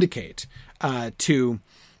clearly indicate to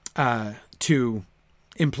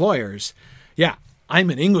employers, yeah, I'm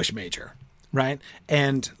an English major, right?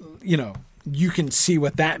 And, you can see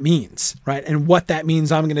what that means, right? And what that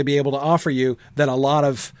means I'm going to be able to offer you that a lot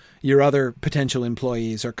of your other potential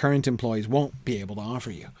employees or current employees won't be able to offer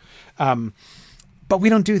you. But we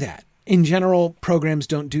don't do that. In general, programs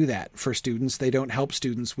don't do that for students. They don't help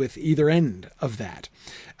students with either end of that.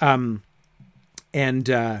 As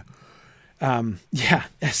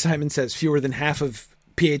Simon says, fewer than half of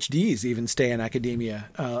PhDs even stay in academia,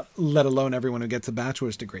 let alone everyone who gets a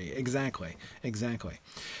bachelor's degree. Exactly.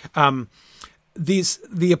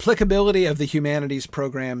 The applicability of the humanities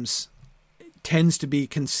programs tends to be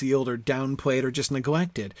concealed or downplayed or just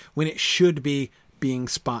neglected when it should be being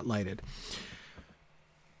spotlighted.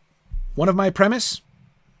 One of my premises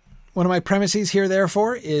here,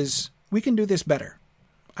 therefore, is we can do this better.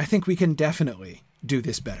 I think we can definitely do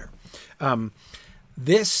this better.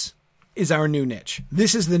 This is our new niche.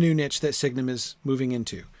 This is the new niche that Signum is moving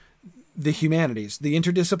into. The humanities, the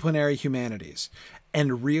interdisciplinary humanities,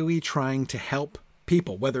 and really trying to help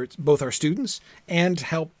people, whether it's both our students and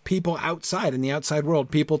help people outside in the outside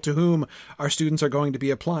world, people to whom our students are going to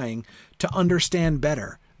be applying, to understand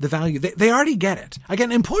better the value. They already get it.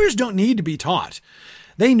 Again, employers don't need to be taught.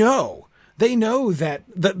 They know that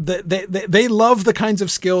they love the kinds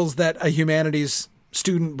of skills that a humanities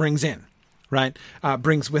student brings in, right?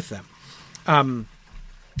 Brings with them.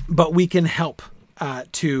 But we can help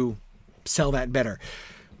to sell that better.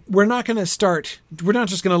 We're not just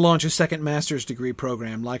going to launch a second master's degree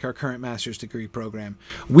program like our current master's degree program.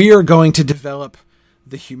 We are going to develop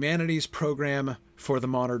the humanities program for the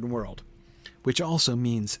modern world, which also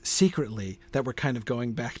means secretly that we're kind of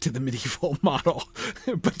going back to the medieval model,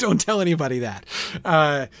 but don't tell anybody that.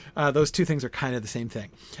 Those two things are kind of the same thing.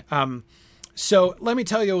 So let me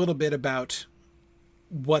tell you a little bit about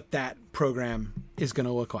what that program is going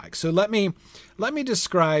to look like. So let me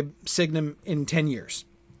describe Signum in 10 years,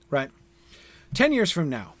 right? 10 years from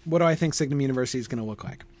now, what do I think Signum University is going to look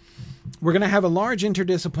like? We're going to have a large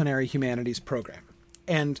interdisciplinary humanities program.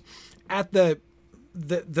 And at the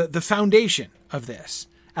foundation of this,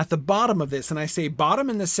 at the bottom of this, and I say bottom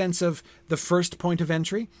in the sense of the first point of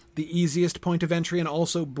entry, the easiest point of entry, and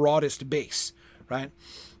also broadest base, right?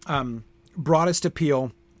 Broadest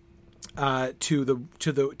appeal to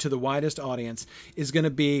the widest audience is going to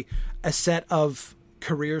be a set of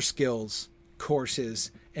career skills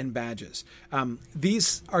courses and badges.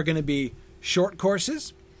 These are going to be short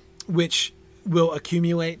courses, which will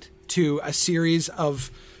accumulate to a series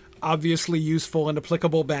of obviously useful and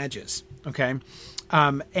applicable badges. Okay.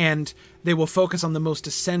 And they will focus on the most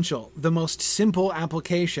essential, the most simple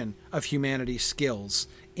application of humanities skills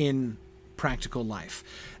in practical life.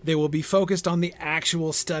 They will be focused on the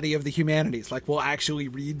actual study of the humanities, like we'll actually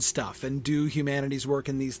read stuff and do humanities work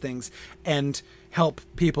in these things and help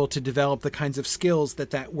people to develop the kinds of skills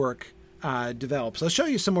that work develops. I'll show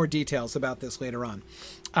you some more details about this later on.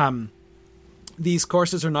 These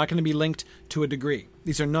courses are not going to be linked to a degree.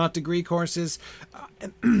 These are not degree courses,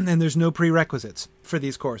 and there's no prerequisites for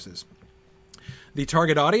these courses. The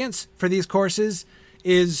target audience for these courses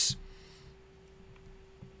is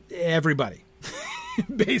everybody,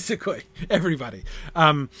 basically everybody.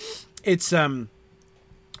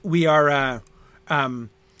 We are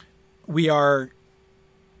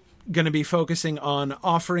going to be focusing on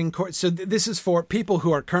offering courses. So this is for people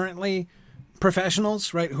who are currently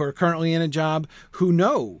professionals, right? Who are currently in a job, who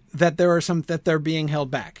know that there are some that they're being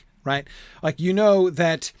held back, right? Like,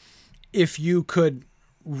 that if you could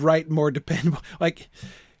write more dependable,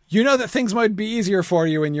 that things might be easier for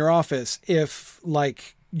you in your office if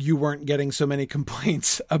you weren't getting so many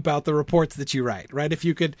complaints about the reports that you write, right? If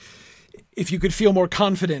you could if you could feel more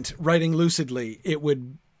confident writing lucidly, it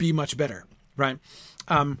would be much better, right?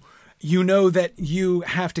 You know that you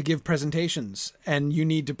have to give presentations and you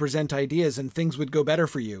need to present ideas, and things would go better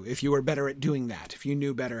for you if you were better at doing that, if you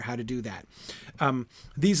knew better how to do that.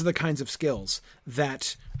 These are the kinds of skills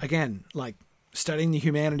that, again, like studying the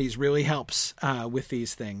humanities really helps with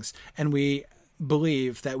these things. And we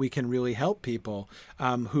believe that we can really help people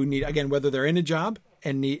who need, again, whether they're in a job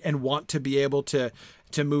and want to be able to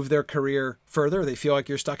move their career further. They feel like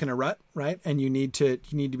you're stuck in a rut, right? And you need to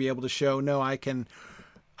be able to show, no, I can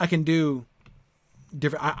do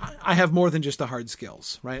different. I have more than just the hard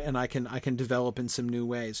skills, right? And I can develop in some new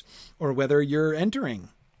ways. Or whether you're entering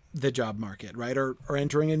the job market, right, or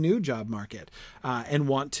entering a new job market, and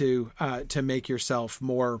want to make yourself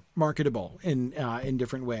more marketable in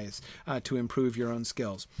different ways, to improve your own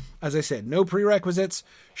skills. As I said, no prerequisites,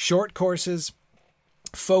 short courses,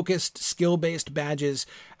 focused skill-based badges,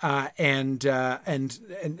 and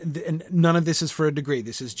none of this is for a degree.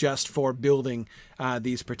 This is just for building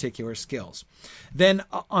these particular skills. Then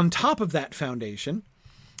on top of that foundation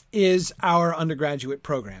is our undergraduate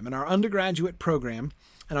program. And our undergraduate program,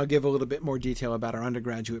 and I'll give a little bit more detail about our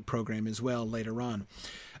undergraduate program as well later on.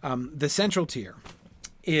 The central tier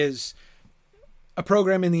is a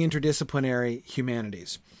program in the interdisciplinary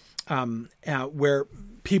humanities, where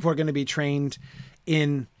people are going to be trained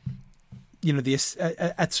in,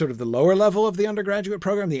 at sort of the lower level of the undergraduate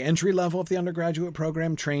program, the entry level of the undergraduate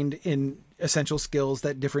program, trained in essential skills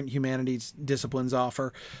that different humanities disciplines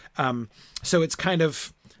offer. So it's kind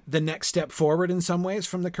of the next step forward in some ways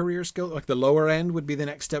from the career skill, like the lower end would be the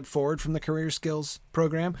next step forward from the career skills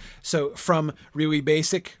program. So from really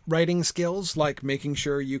basic writing skills, like making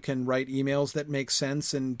sure you can write emails that make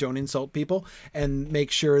sense and don't insult people, and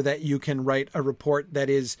make sure that you can write a report that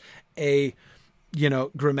is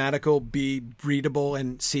grammatical, B, readable,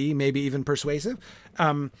 and C, maybe even persuasive.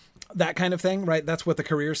 That kind of thing, right? That's what the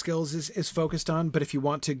career skills is focused on. But if you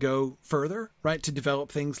want to go further, right, to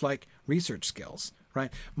develop things like research skills, right,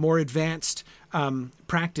 more advanced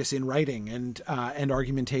practice in writing and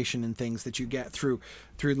argumentation and things that you get through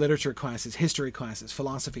literature classes, history classes,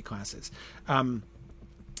 philosophy classes.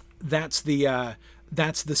 That's the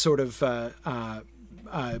sort of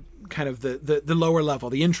kind of the lower level,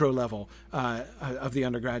 the intro level of the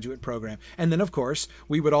undergraduate program. And then, of course,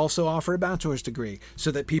 we would also offer a bachelor's degree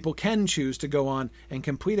so that people can choose to go on and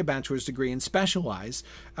complete a bachelor's degree and specialize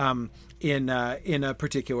in a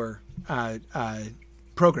particular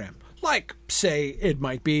program. Like, say, it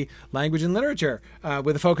might be language and literature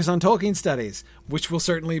with a focus on Tolkien studies, which will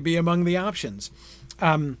certainly be among the options.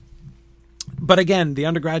 But again, the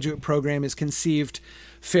undergraduate program is conceived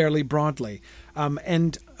fairly broadly.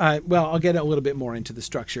 I'll get a little bit more into the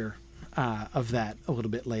structure of that a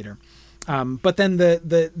little bit later. But then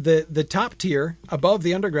the top tier above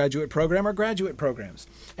the undergraduate program are graduate programs.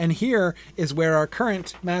 And here is where our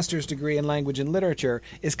current master's degree in language and literature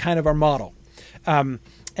is kind of our model.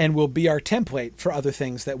 And will be our template for other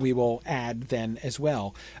things that we will add then as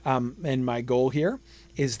well. And my goal here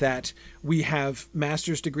is that we have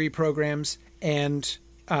master's degree programs and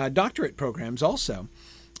doctorate programs also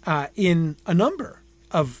in a number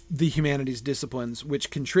of the humanities disciplines which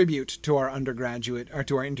contribute to our undergraduate or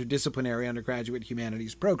to our interdisciplinary undergraduate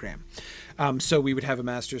humanities program. So we would have a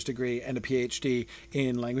master's degree and a PhD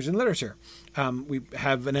in language and literature. We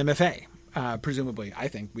have an MFA. Presumably, I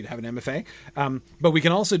think we'd have an MFA, but we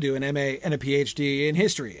can also do an MA and a PhD in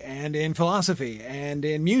history and in philosophy and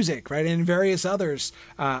in music, right, and in various others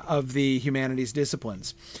of the humanities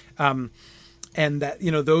disciplines. And that,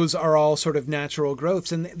 those are all sort of natural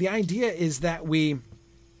growths. And the idea is that we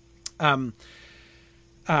want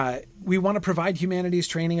to provide humanities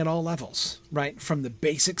training at all levels, right, from the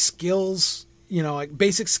basic skills, like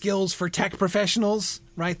basic skills for tech professionals,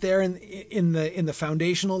 right there in the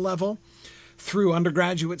foundational level, through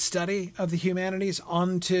undergraduate study of the humanities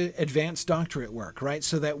onto advanced doctorate work, right?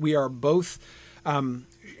 So that we are both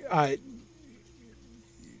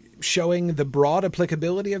showing the broad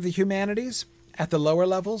applicability of the humanities at the lower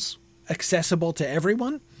levels, accessible to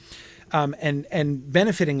everyone, and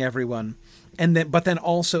benefiting everyone. But then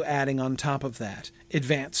also adding on top of that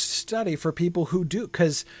advanced study for people who do,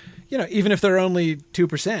 because, even if there are only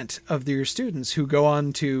 2% of your students who go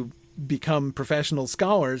on to become professional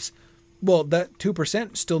scholars, well, that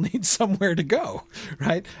 2% still needs somewhere to go,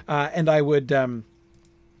 right? And I would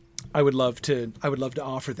love to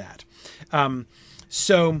offer that.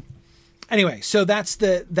 So anyway, so that's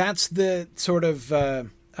the sort of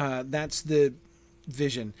that's the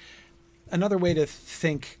vision. Another way to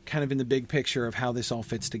think, kind of in the big picture of how this all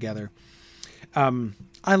fits together.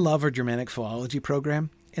 I love our Germanic philology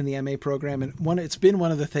program. in the MA program, and it's been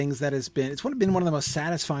one of the things that it's been one of the most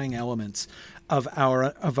satisfying elements of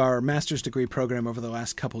our master's degree program over the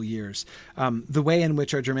last couple years. The way in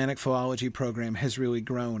which our Germanic philology program has really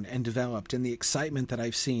grown and developed, and the excitement that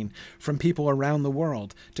I've seen from people around the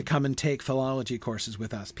world to come and take philology courses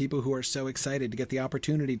with us. People who are so excited to get the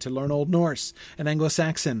opportunity to learn Old Norse and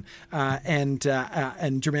Anglo-Saxon and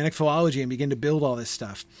Germanic philology and begin to build all this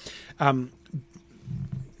stuff.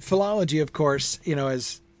 Philology, of course,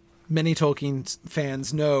 as many Tolkien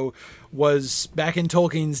fans know, was back in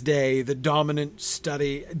Tolkien's day the dominant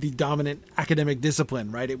academic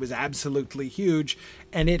discipline, right? It was absolutely huge,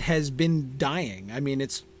 and it has been dying. I mean,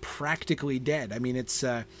 it's practically dead. I mean, it's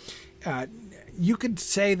you could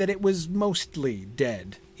say that it was mostly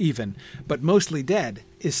dead, even, but mostly dead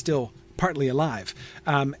is still partly alive.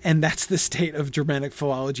 And that's the state of Germanic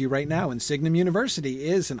philology right now. And Signum University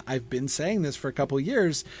is, and I've been saying this for a couple of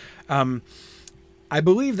years, I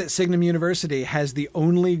believe that Signum University has the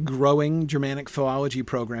only growing Germanic philology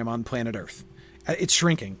program on planet Earth. It's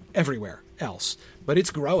shrinking everywhere else, but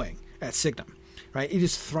it's growing at Signum, right? It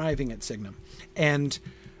is thriving at Signum. And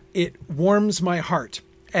it warms my heart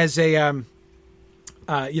as a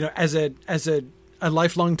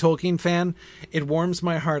lifelong Tolkien fan. It warms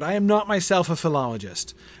my heart. I am not myself a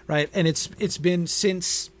philologist, right? And it's been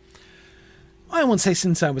since, I won't say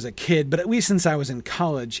since I was a kid, but at least since I was in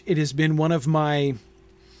college, it has been one of my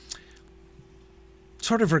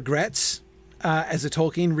sort of regrets as a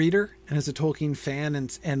Tolkien reader and as a Tolkien fan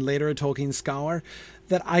and later a Tolkien scholar,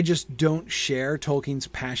 that I just don't share Tolkien's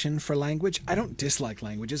passion for language. I don't dislike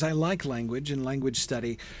languages. I like language and language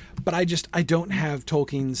study, but I don't have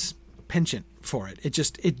Tolkien's penchant for it.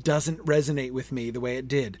 It doesn't resonate with me the way it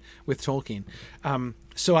did with Tolkien.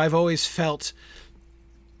 So I've always felt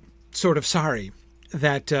sort of sorry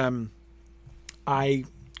that I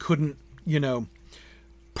couldn't,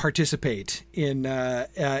 participate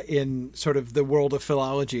in sort of the world of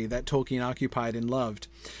philology that Tolkien occupied and loved.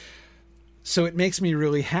 So it makes me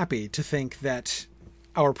really happy to think that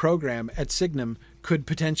our program at Signum could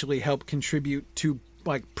potentially help contribute to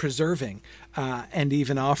preserving and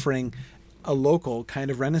even offering a local kind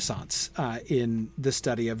of renaissance in the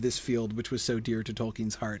study of this field, which was so dear to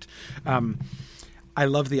Tolkien's heart. I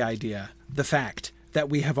love the idea, the fact that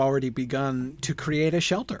we have already begun to create a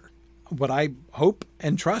shelter, what I hope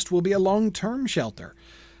and trust will be a long-term shelter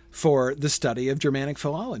for the study of Germanic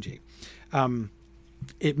philology.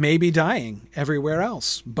 It may be dying everywhere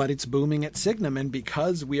else, but it's booming at Signum. And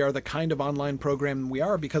because we are the kind of online program we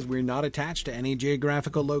are, because we're not attached to any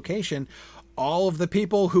geographical location, all of the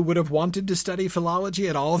people who would have wanted to study philology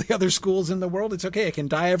at all the other schools in the world, it's okay. It can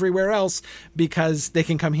die everywhere else because they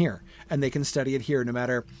can come here and they can study it here no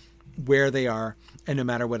matter where they are and no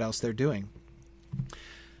matter what else they're doing.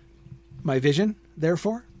 My vision,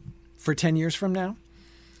 therefore, for 10 years from now,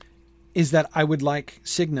 is that I would like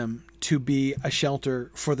Signum to be a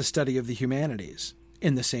shelter for the study of the humanities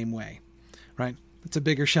in the same way, right? It's a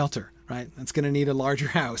bigger shelter, right? It's going to need a larger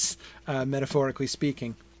house, metaphorically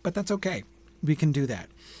speaking, but that's okay. We can do that.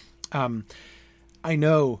 I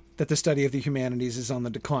know that the study of the humanities is on the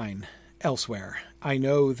decline elsewhere. I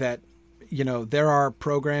know that, there are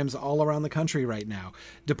programs all around the country right now,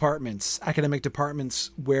 departments, academic departments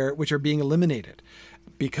which are being eliminated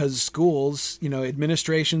because schools,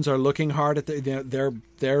 administrations are looking hard at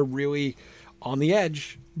they're really on the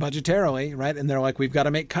edge budgetarily, right? And they're like, we've got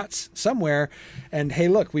to make cuts somewhere. And hey,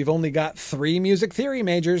 look, we've only got 3 music theory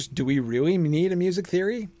majors. Do we really need a music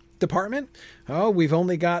theory department? Oh, we've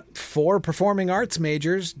only got 4 performing arts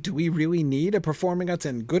majors. Do we really need a performing arts?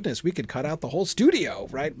 And goodness, we could cut out the whole studio,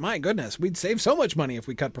 right? My goodness, we'd save so much money if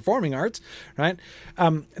we cut performing arts, right?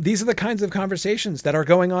 These are the kinds of conversations that are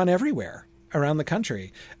going on everywhere around the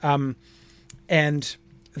country. And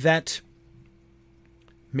that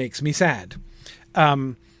makes me sad.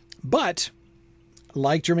 But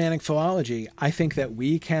like Germanic philology, I think that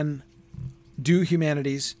we can do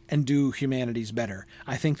humanities and do humanities better.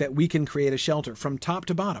 I think that we can create a shelter from top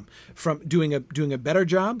to bottom, from doing a better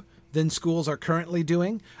job than schools are currently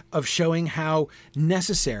doing of showing how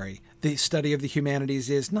necessary the study of the humanities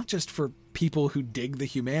is, not just for people who dig the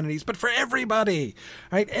humanities, but for everybody,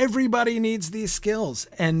 right? Everybody needs these skills.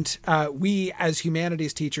 And we as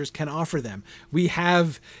humanities teachers can offer them. We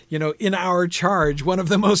have, in our charge, one of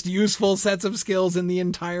the most useful sets of skills in the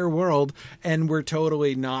entire world, and we're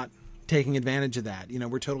totally not taking advantage of that.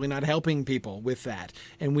 We're totally not helping people with that,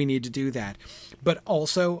 and we need to do that. But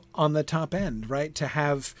also on the top end, right, to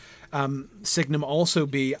have Signum also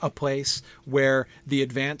be a place where the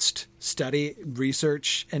advanced study,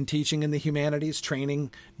 research, and teaching in the humanities,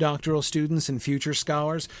 training doctoral students and future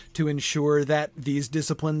scholars to ensure that these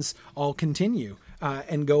disciplines all continue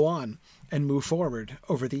and go on and move forward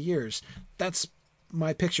over the years. That's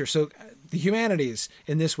my picture. So the humanities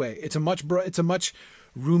in this way, it's a much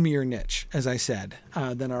roomier niche, as I said,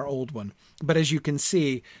 than our old one. But as you can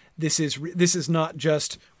see, this is not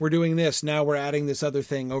just we're doing this, now we're adding this other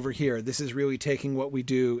thing over here. This is really taking what we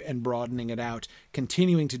do and broadening it out,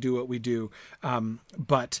 continuing to do what we do,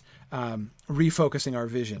 but refocusing our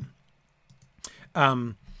vision.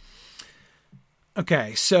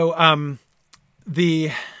 Okay, so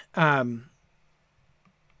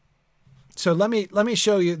so let me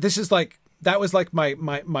show you. This is that was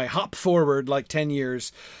my hop forward 10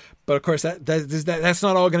 years. But of course, that's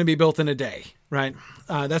not all going to be built in a day, right?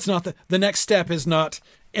 That's not the next step is not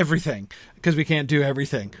everything, because we can't do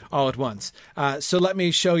everything all at once. So let me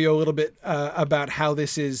show you a little bit about how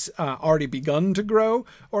this is already begun to grow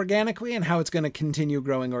organically and how it's going to continue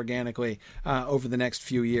growing organically over the next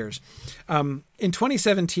few years. In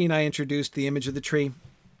 2017, I introduced the image of the tree.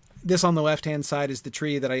 This on the left-hand side is the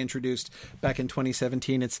tree that I introduced back in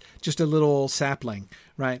 2017. It's just a little sapling,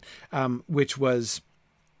 right? Which was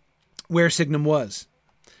where Signum was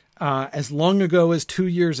as long ago as 2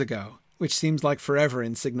 years ago, which seems like forever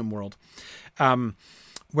in Signum world.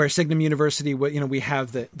 Where Signum University, we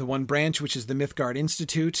have the one branch, which is the Mythgard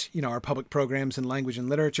Institute, our public programs in language and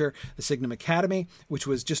literature, the Signum Academy, which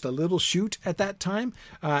was just a little shoot at that time,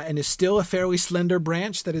 and is still a fairly slender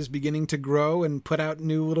branch that is beginning to grow and put out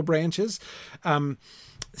new little branches.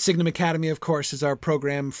 Signum Academy, of course, is our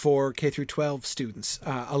program for K through 12 students.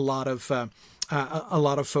 A lot of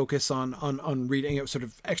focus on reading, sort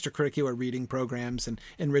of extracurricular reading programs and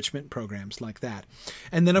enrichment programs like that.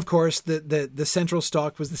 And then, of course, the central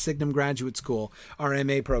stock was the Signum Graduate School, our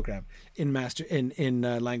MA program in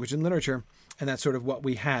language and literature. And that's sort of what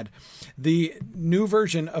we had. The new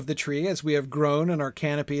version of the tree, as we have grown and our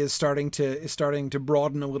canopy is starting to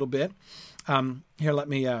broaden a little bit. Here, let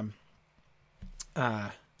me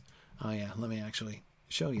let me actually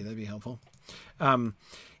show you. That'd be helpful. So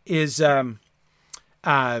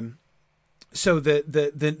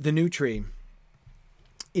the new tree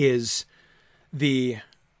is the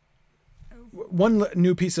one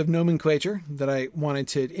new piece of nomenclature that I wanted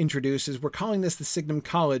to introduce is we're calling this the Signum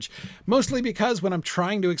College, mostly because when I'm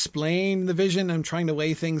trying to explain the vision, I'm trying to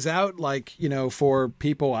lay things out for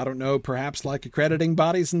people, I don't know, perhaps like accrediting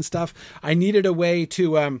bodies and stuff. I needed a way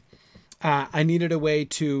to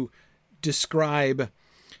describe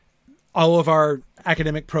all of our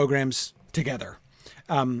academic programs together.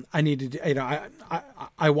 I needed,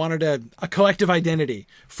 I wanted a collective identity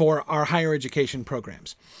for our higher education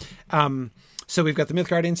programs. So we've got the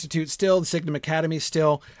Mythgard Institute still, the Signum Academy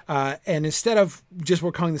still, and instead of just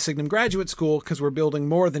we're calling the Signum Graduate School because we're building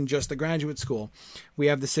more than just the graduate school, we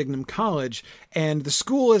have the Signum College, and the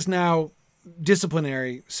school is now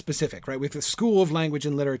disciplinary specific, right? With the School of Language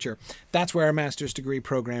and Literature, that's where our master's degree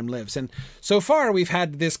program lives. And so far we've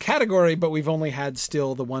had this category, but we've only had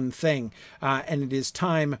still the one thing. And it is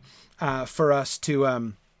time for us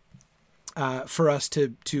to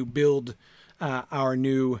build our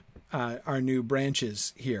new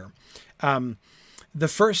branches here. The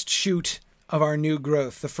first shoot of our new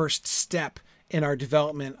growth, the first step in our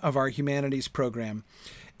development of our humanities program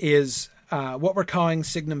is what we're calling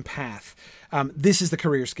Signum Path. This is the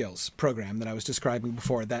career skills program that I was describing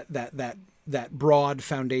before, that broad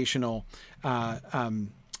foundational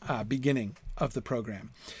beginning of the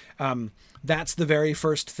program. That's the very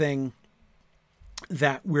first thing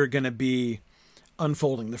that we're going to be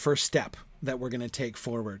unfolding, the first step that we're going to take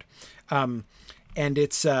forward. And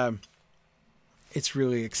it's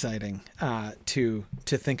really exciting to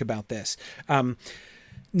think about this.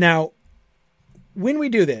 Now, when we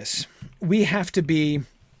do this, we have to be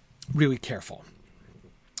really careful.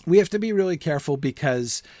 We have to be really careful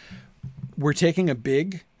because we're taking a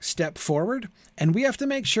big step forward, and we have to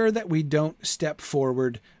make sure that we don't step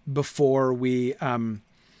forward before we can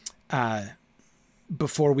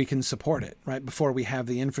support it, right? Before we have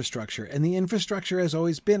the infrastructure. And the infrastructure has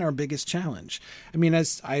always been our biggest challenge. I mean,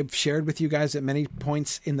 as I've shared with you guys at many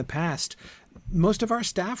points in the past, most of our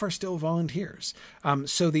staff are still volunteers.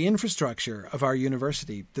 So the infrastructure of our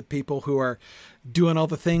university, the people who are doing all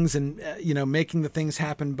the things and, making the things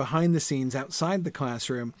happen behind the scenes outside the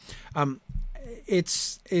classroom,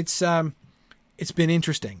 it's been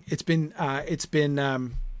interesting. It's been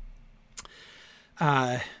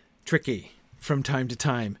tricky from time to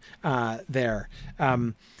time there.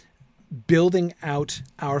 Building out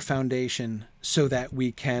our foundation so that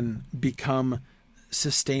we can become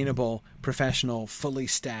sustainable, professional, fully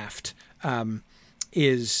staffed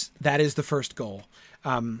is the first goal.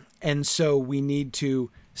 And so we need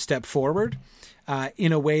to step forward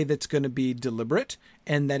in a way that's going to be deliberate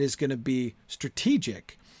and that is going to be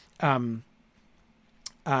strategic, so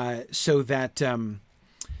that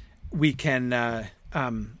we can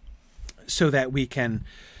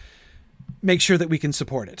make sure that we can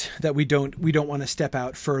support it. That we don't want to step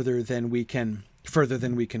out further than we can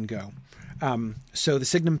go. So the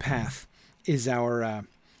Signum Path is our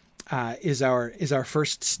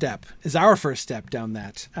first step down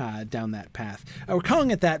that path. We're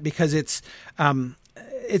calling it that because it's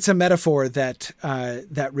a metaphor that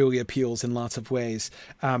really appeals in lots of ways,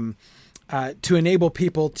 to enable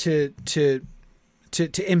people to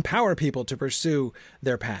empower people to pursue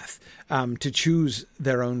their path, to choose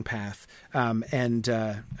their own path, and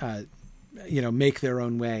make their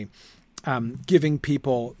own way, giving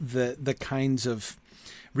people the kinds of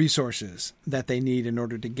resources that they need in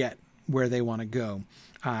order to get where they want to go,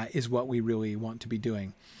 is what we really want to be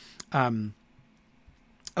doing.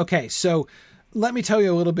 Okay, so let me tell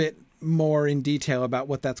you a little bit more in detail about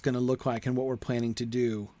what that's going to look like and what we're planning to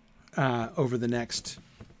do over the next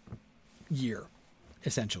year,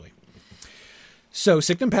 essentially. So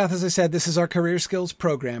Signum Path, as I said, this is our career skills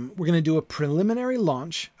program. We're going to do a preliminary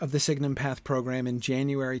launch of the Signum Path program in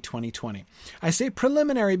January 2020. I say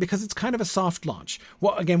preliminary because it's kind of a soft launch.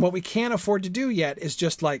 Well, again, what we can't afford to do yet is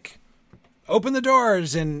just like open the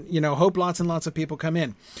doors and, hope lots and lots of people come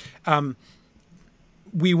in.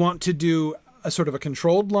 We want to do a sort of a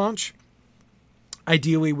controlled launch,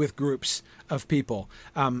 ideally with groups of people,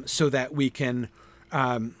 so that we can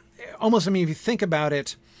if you think about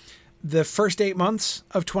it, the first 8 months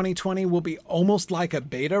of 2020 will be almost like a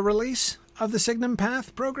beta release of the Signum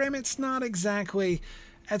Path program. It's not a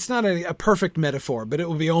perfect metaphor, but it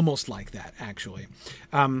will be almost like that, actually.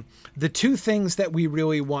 The two things that we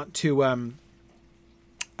really want to,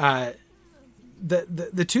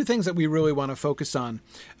 the two things that we really want to focus on,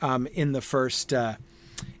 in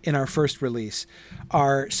our first release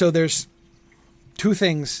so there's two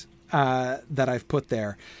things, that I've put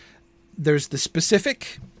there. There's the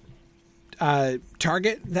specific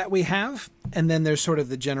target that we have, and then there's sort of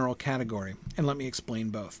the general category. And let me explain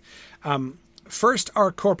both. First,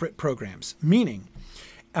 our corporate programs, meaning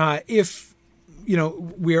if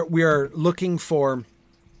we are looking for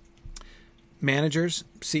managers,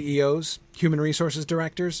 CEOs, human resources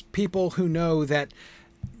directors, people who know that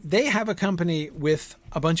they have a company with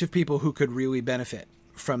a bunch of people who could really benefit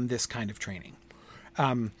from this kind of training.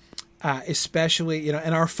 Especially,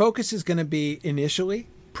 and our focus is going to be initially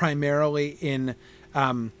primarily in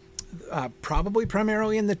the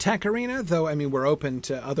tech arena, though, we're open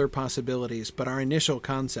to other possibilities, but our initial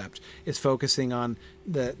concept is focusing on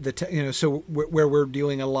where we're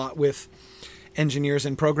dealing a lot with engineers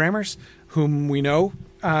and programmers whom we know,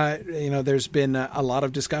 there's been a lot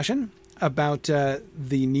of discussion about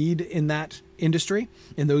the need in those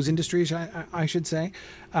industries, I should say,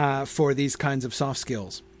 for these kinds of soft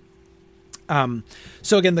skills.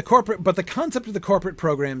 So again, the concept of the corporate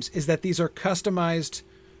programs is that these are customized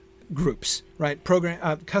groups, right?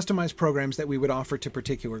 Customized programs that we would offer to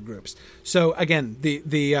particular groups. So again,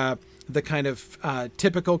 the kind of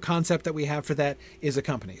typical concept that we have for that is a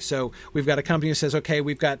company. So we've got a company who says, okay,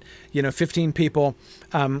 we've got 15 people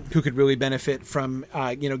who could really benefit from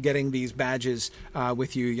getting these badges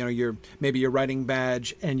with you. Maybe your writing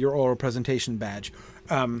badge and your oral presentation badge.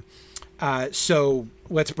 So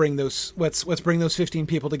let's bring those 15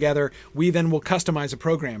 people together. We then will customize a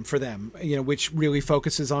program for them, which really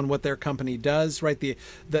focuses on what their company does, right? The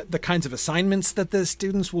kinds of assignments that the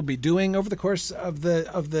students will be doing over the course of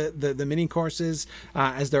the mini courses,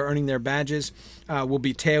 as they're earning their badges, will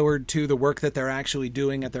be tailored to the work that they're actually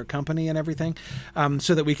doing at their company and everything,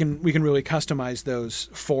 so that we can really customize those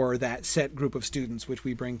for that set group of students, which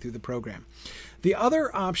we bring through the program. The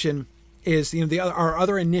other option is, our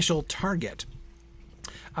other initial target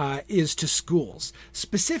is to schools,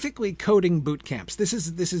 specifically coding boot camps. This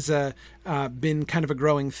is been kind of a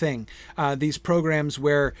growing thing. These programs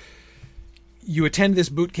where you attend this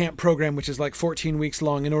boot camp program, which is like 14 weeks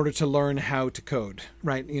long, in order to learn how to code,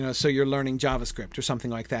 right? So you're learning JavaScript or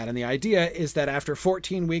something like that. And the idea is that after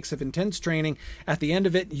 14 weeks of intense training, at the end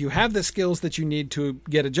of it, you have the skills that you need to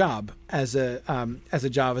get a job as a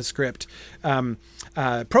JavaScript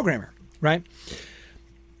programmer, right?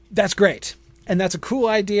 That's great. And that's a cool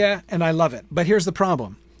idea, and I love it. But here's the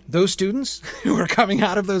problem. those students who are coming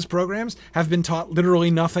out of those programs have been taught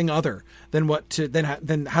literally nothing other than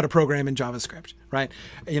than how to program in JavaScript, right?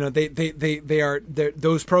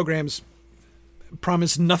 Those programs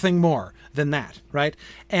promise nothing more than that, right?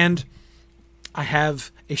 And I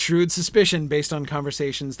have a shrewd suspicion, based on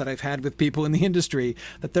conversations that I've had with people in the industry,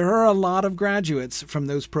 that there are a lot of graduates from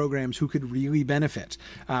those programs who could really benefit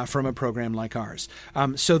from a program like ours.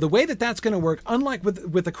 So the way that that's going to work, unlike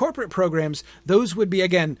with the corporate programs, those would be,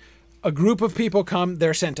 again, a group of people come,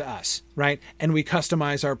 they're sent to us, right? And we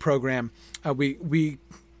customize our program. We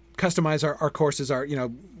customize our courses,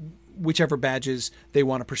 whichever badges they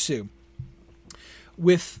want to pursue.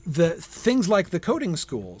 With the things like the coding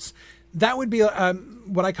schools, that would be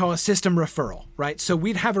what I call a system referral, right? So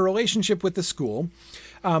we'd have a relationship with the school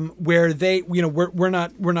where they, we're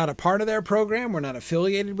not a part of their program, we're not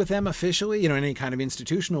affiliated with them officially, in any kind of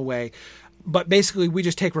institutional way, but basically we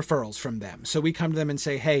just take referrals from them. So we come to them and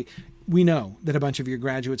say, hey, we know that a bunch of your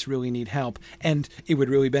graduates really need help, and it would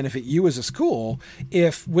really benefit you as a school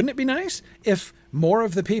wouldn't it be nice if more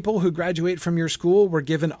of the people who graduate from your school were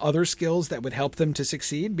given other skills that would help them to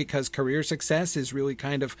succeed, because career success is really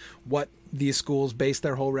kind of what these schools base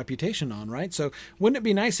their whole reputation on, right? So wouldn't it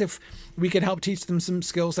be nice if we could help teach them some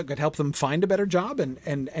skills that could help them find a better job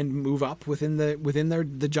and move up within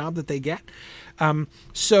the job that they get?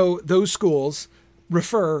 So those schools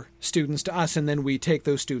refer students to us, and then we take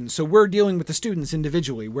those students. So we're dealing with the students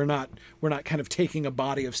individually. We're not kind of taking a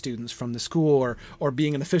body of students from the school or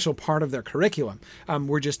being an official part of their curriculum.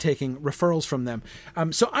 We're just taking referrals from them.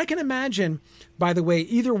 So I can imagine, by the way,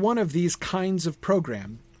 either one of these kinds of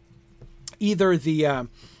program, either the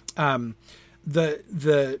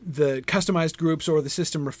customized groups or the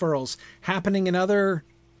system referrals, happening in other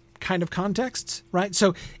kind of contexts, right?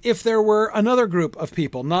 So if there were another group of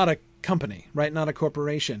people, not a company, right, not a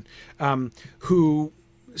corporation, who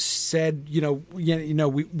said,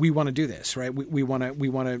 we want to do this, right? We want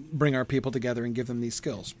to bring our people together and give them these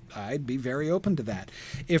skills. I'd be very open to that.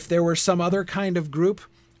 If there were some other kind of group,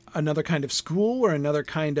 another kind of school, or another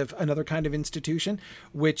kind of institution,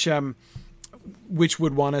 which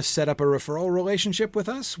would want to set up a referral relationship with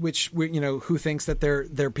us, who thinks that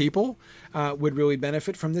their people would really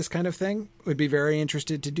benefit from this kind of thing, would be very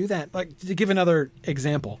interested to do that. Like, to give another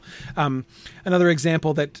example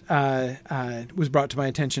that was brought to my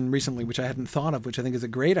attention recently, which I hadn't thought of, which I think is a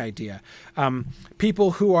great idea.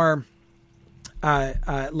 People who are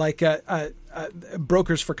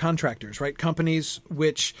brokers for contractors, right? Companies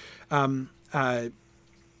which have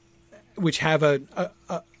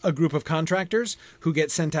a group of contractors who get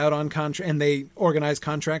sent out on contract, and they organize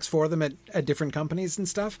contracts for them at different companies and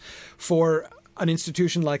stuff. For an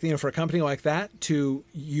institution like, for a company like that to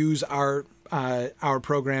use our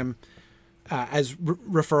program as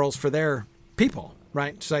referrals for their people,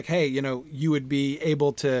 right? It's like, hey, you would be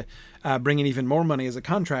able to bring in even more money as a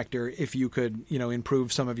contractor if you could,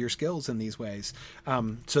 improve some of your skills in these ways.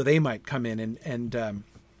 So they might come in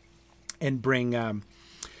and bring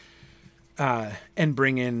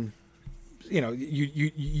in,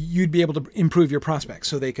 you'd be able to improve your prospects,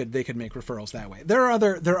 so they could make referrals that way. There are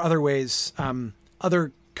other ways,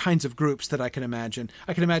 other kinds of groups that I can imagine.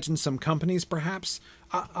 I can imagine some companies perhaps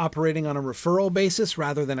operating on a referral basis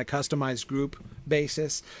rather than a customized group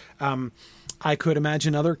basis. I could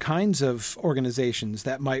imagine other kinds of organizations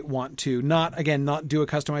that might want to not do a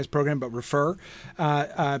customized program, but refer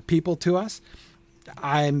people to us.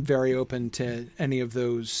 I'm very open to any of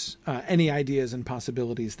those, any ideas and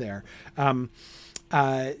possibilities there.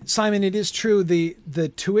 Simon, it is true the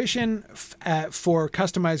tuition for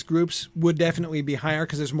customized groups would definitely be higher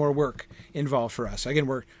because there's more work involved for us. Again,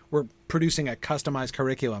 we're producing a customized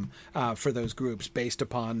curriculum for those groups based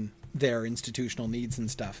upon their institutional needs and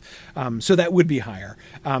stuff. So that would be higher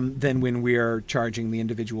than when we're charging the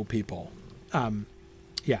individual people.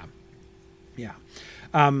 Yeah.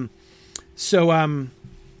 So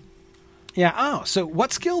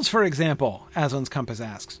what skills, for example, Aslan's Compass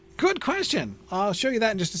asks? Good question. I'll show you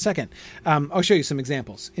that in just a second. I'll show you some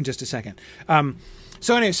examples in just a second.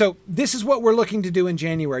 So this is what we're looking to do in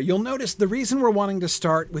January. You'll notice the reason we're wanting to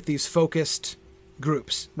start with these focused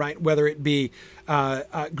groups, right? Whether it be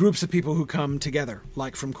groups of people who come together,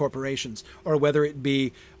 like from corporations, or whether it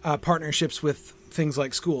be partnerships with things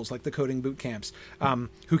like schools, like the coding boot camps,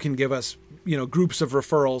 who can give us, groups of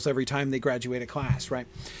referrals every time they graduate a class, right?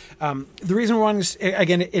 The reason we're wanting to,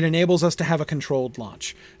 again, it enables us to have a controlled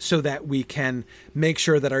launch so that we can make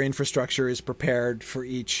sure that our infrastructure is prepared for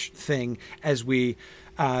each thing as we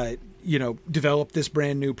develop this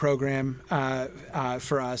brand new program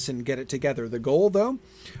for us and get it together. The goal, though,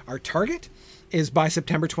 our target is by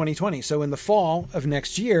September 2020. So in the fall of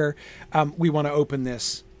next year, we want to open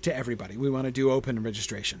this to everybody. We want to do open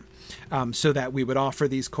registration so that we would offer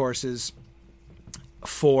these courses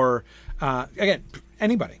for, again,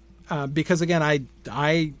 anybody. Because again,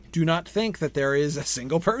 I do not think that there is a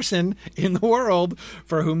single person in the world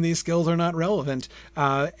for whom these skills are not relevant.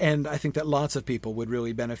 And I think that lots of people would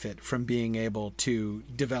really benefit from being able to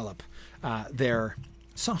develop their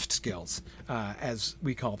soft skills, as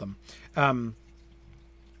we call them.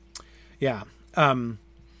 Yeah. And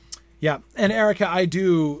Erica, I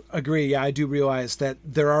do agree. Yeah, I do realize that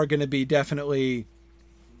there are going to be definitely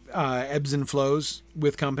ebbs and flows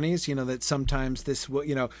with companies, that sometimes this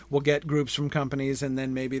will, we'll get groups from companies and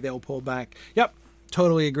then maybe they'll pull back. Yep.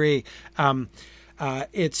 Totally agree.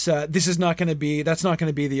 This is not going to be, that's not going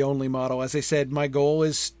to be the only model. As I said, my goal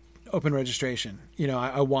is open registration.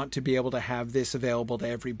 I want to be able to have this available to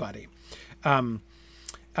everybody.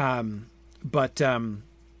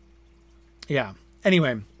 Yeah.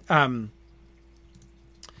 Anyway.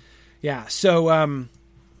 So,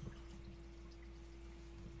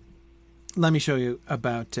 let me show you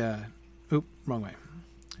about, wrong way.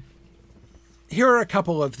 Here are a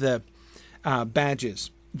couple of the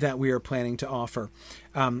badges that we are planning to offer.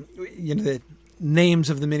 The names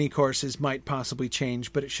of the mini courses might possibly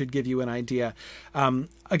change, but it should give you an idea.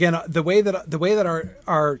 Again, the way that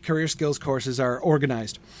our career skills courses are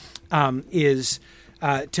organized is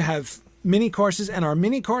to have mini courses, and our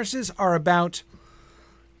mini courses are about.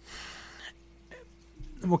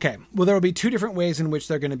 Okay, well, there will be two different ways in which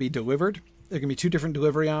they're going to be delivered. There can be two different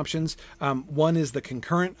delivery options. One is the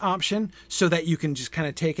concurrent option, so that you can just kind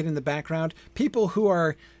of take it in the background. People who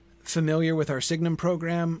are familiar with our Signum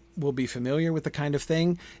program will be familiar with the kind of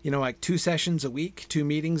thing, like 2 sessions a week, 2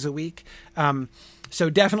 meetings a week.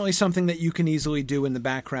 So definitely something that you can easily do in the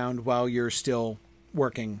background while you're still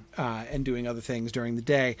working and doing other things during the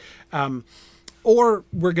day. Or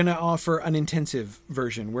we're going to offer an intensive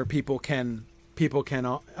version where people can do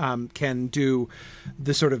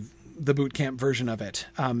the sort of the boot camp version of it,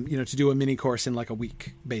 to do a mini course in like a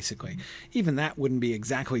week, basically. Even that wouldn't be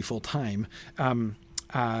exactly full time.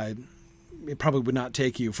 It probably would not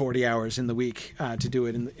take you 40 hours in the week to do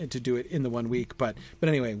it in the 1 week. But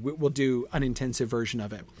anyway, we'll do an intensive version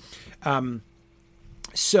of it.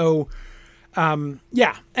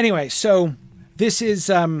 Anyway, so this is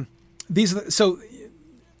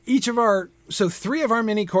So 3 of our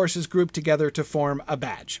mini courses grouped together to form a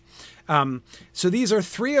badge. So these are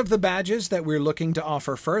 3 of the badges that we're looking to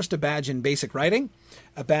offer first: a badge in basic writing,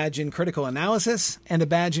 a badge in critical analysis, and a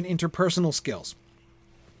badge in interpersonal skills.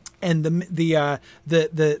 And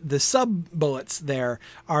the sub bullets there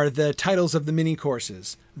are the titles of the mini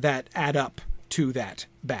courses that add up to that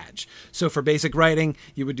badge. So for basic writing,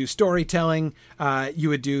 you would do storytelling, you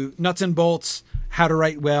would do nuts and bolts, how to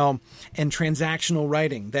write well, and transactional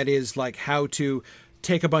writing. That is like how to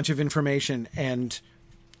take a bunch of information and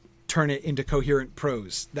turn it into coherent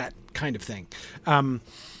prose, that kind of thing.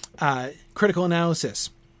 Critical analysis.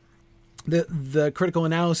 The critical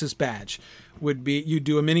analysis badge would be, you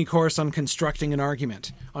do a mini course on constructing an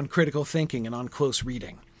argument, on critical thinking, and on close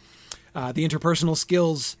reading. The interpersonal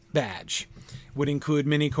skills badge would include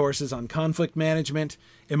mini courses on conflict management,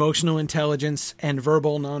 emotional intelligence, and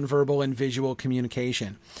verbal, nonverbal, and visual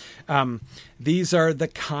communication. These are the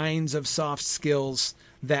kinds of soft skills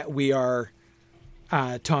that we are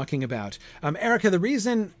talking about. Erica, the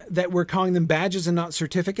reason that we're calling them badges and not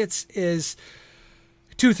certificates is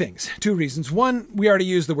two reasons. One, we already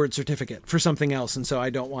used the word certificate for something else, and so I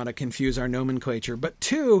don't want to confuse our nomenclature. But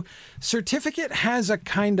 2, certificate has a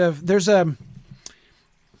kind of, there's an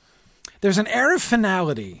air of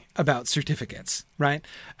finality about certificates, right?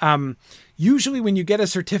 Usually when you get a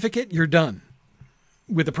certificate, you're done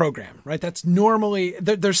with the program, right? That's normally,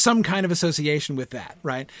 there's some kind of association with that,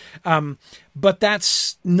 right? But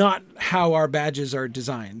that's not how our badges are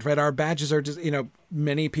designed, right? Our badges are just,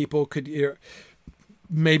 many people could,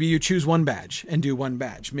 maybe you choose 1 badge and do 1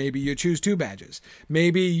 badge. Maybe you choose 2 badges.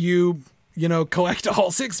 Maybe you collect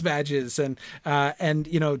all 6 badges and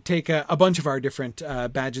take a bunch of our different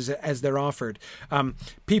badges as they're offered.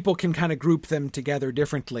 People can kind of group them together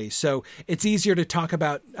differently. So it's easier to talk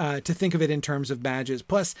about, to think of it in terms of badges.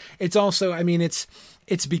 Plus, it's also,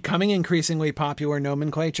 it's becoming increasingly popular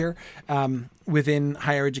nomenclature within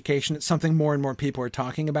higher education. It's something more and more people are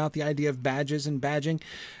talking about, the idea of badges and badging.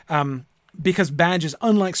 Because badges,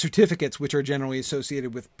 unlike certificates, which are generally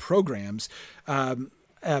associated with programs,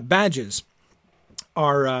 badges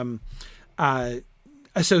are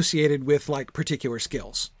associated with like particular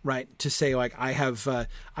skills, right? To say like, I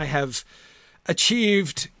have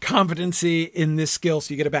achieved competency in this skill.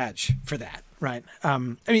 So you get a badge for that. Right. I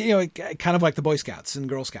mean, kind of like the Boy Scouts and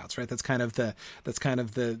Girl Scouts, right? That's kind of the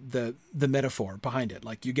metaphor behind it.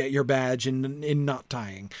 Like you get your badge in knot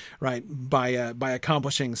tying, right? By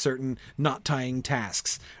accomplishing certain knot tying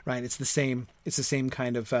tasks, right? It's the same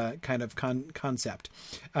kind of concept.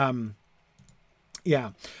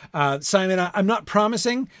 Yeah. Simon, I'm not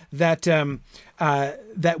promising that,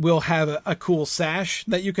 that we'll have a cool sash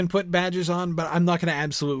that you can put badges on, but I'm not going to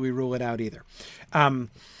absolutely rule it out either.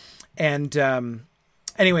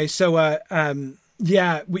 Anyway, so, as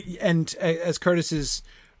Curtis is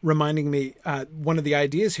reminding me, one of the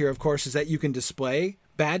ideas here, of course, is that you can display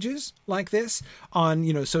badges like this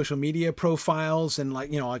on, social media profiles and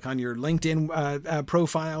like on your LinkedIn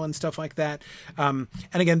profile and stuff like that. And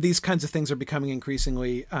again, these kinds of things are becoming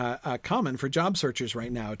increasingly common for job searchers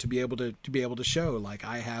right now to be able to show like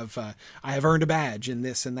I have earned a badge in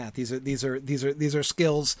this and that. These are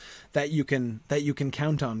skills that you can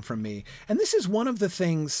count on from me. And this is one of the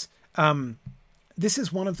things. This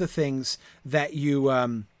is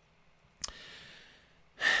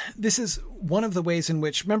one of the ways in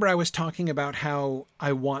which, remember, I was talking about how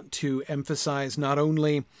I want to emphasize not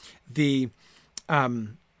only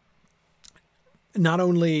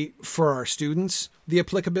for our students, the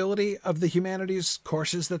applicability of the humanities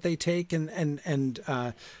courses that they take and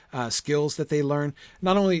skills that they learn,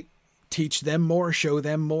 not only teach them more, show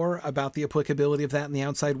them more about the applicability of that in the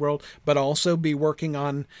outside world, but also be working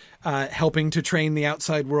on helping to train the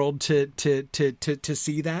outside world to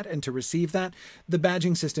see that and to receive that. The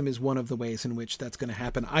badging system is one of the ways in which that's going to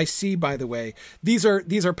happen. I see, by the way, these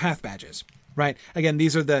are path badges, right? Again,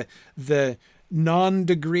 these are the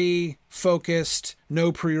non-degree focused,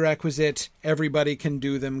 no prerequisite, everybody can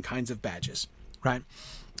do them kinds of badges, right?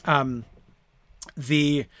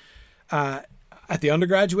 At the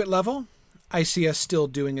undergraduate level, I see us still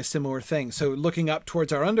doing a similar thing. So looking up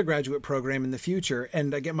towards our undergraduate program in the future,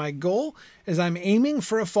 and again, my goal is I'm aiming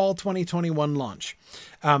for a fall 2021 launch.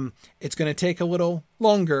 It's going to take a little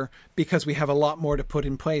longer because we have a lot more to put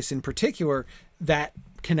in place. In particular, that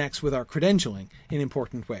connects with our credentialing in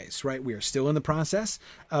important ways, right? We are still in the process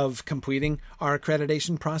of completing our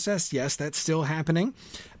accreditation process. Yes, that's still happening.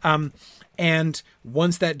 And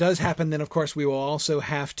once that does happen, then of course we will also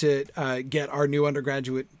have to get our new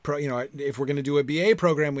undergraduate, if we're going to do a BA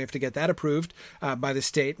program, we have to get that approved by the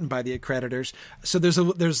state and by the accreditors. So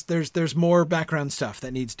there's more background stuff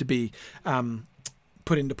that needs to be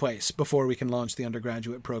put into place before we can launch the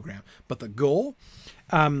undergraduate program. But the goal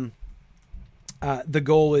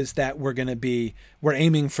is that we're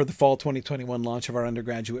aiming for the fall 2021 launch of our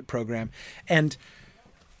undergraduate program. And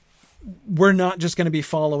we're not just going to be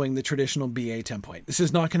following the traditional BA template. This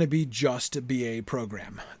is not going to be just a BA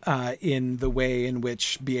program in the way in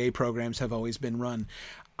which BA programs have always been run.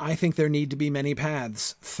 I think there need to be many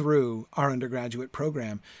paths through our undergraduate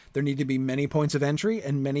program. There need to be many points of entry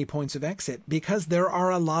and many points of exit because there are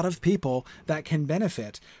a lot of people that can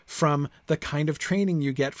benefit from the kind of training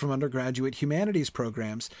you get from undergraduate humanities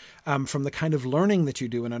programs, from the kind of learning that you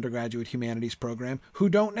do in undergraduate humanities program who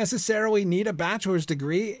don't necessarily need a bachelor's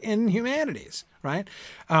degree in humanities, right?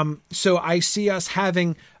 So I see us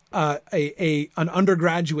having an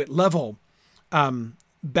undergraduate level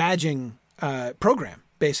badging program,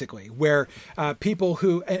 basically, where people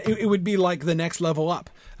who, it would be like the next level up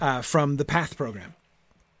from the PATH program,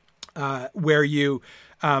 where you,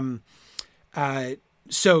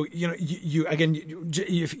 so, you're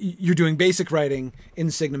doing basic writing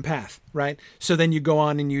in Signum Path, right? So then you go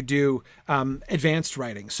on and you do advanced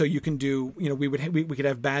writing. So you can do, we could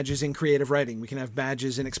have badges in creative writing. We can have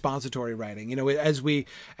badges in expository writing. We can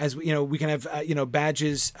have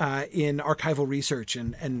badges in archival research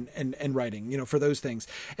and writing. For those things.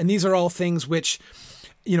 And these are all things which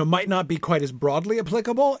might not be quite as broadly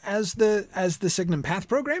applicable as the Signum Path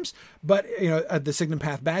programs, but the Signum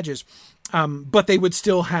Path badges. But they would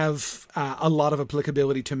still have a lot of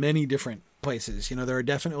applicability to many different places. There are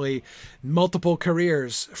definitely multiple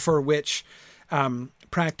careers for which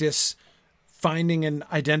practice finding and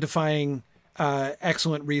identifying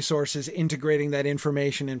excellent resources, integrating that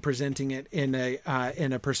information and presenting it in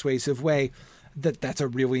a persuasive way. That's a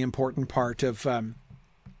really important part of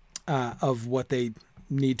what they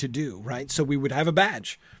need to do, right? So we would have a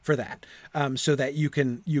badge for that, so that you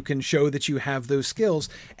can show that you have those skills,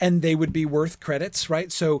 and they would be worth credits,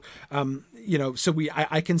 right? So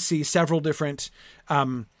I can see several different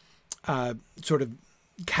sort of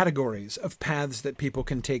categories of paths that people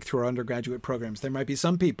can take through our undergraduate programs. There might be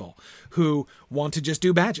some people who want to just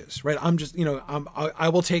do badges, right? I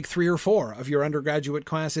will take 3 or 4 of your undergraduate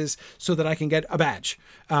classes so that I can get a badge,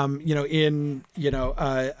 in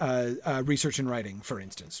research and writing, for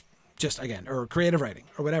instance, just again, or creative writing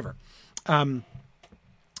or whatever. So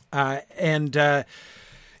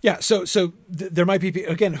there might be,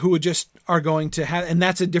 again, who would just are going to have, and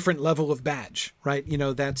that's a different level of badge, right?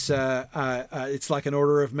 That's, it's like an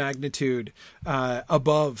order of magnitude,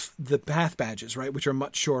 above the path badges, right? Which are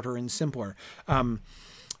much shorter and simpler.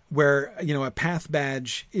 Where, a path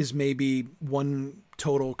badge is maybe 1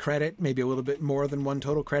 total credit, maybe a little bit more than 1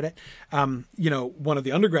 total credit. One of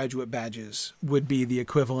the undergraduate badges would be the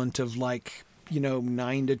equivalent of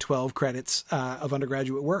 9 to 12 credits of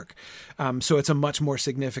undergraduate work. So it's a much more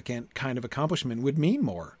significant kind of accomplishment, would mean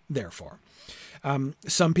more, therefore.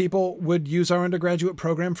 Some people would use our undergraduate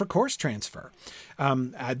program for course transfer.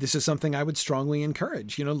 This is something I would strongly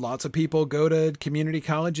encourage. Lots of people go to community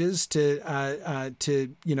colleges to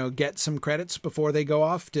get some credits before they go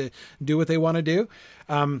off to do what they want to do.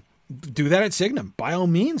 Do that at Signum. By all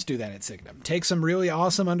means, do that at Signum. Take some really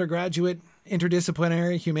awesome undergraduate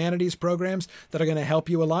interdisciplinary humanities programs that are going to help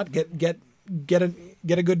you a lot. Get a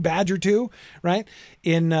good badge or 2, right?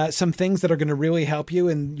 In some things that are going to really help you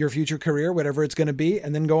in your future career, whatever it's going to be,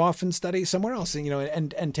 and then go off and study somewhere else,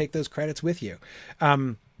 and take those credits with you.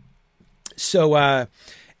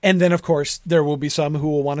 And then, of course, there will be some who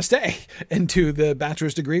will want to stay and do the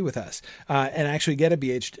bachelor's degree with us, and actually get a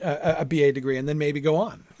BA degree, and then maybe go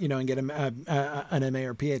on, and get an MA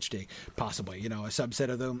or PhD, possibly. A subset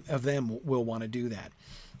of them will want to do that.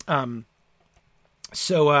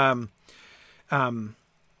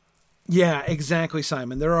 Yeah, exactly,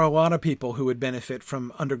 Simon. There are a lot of people who would benefit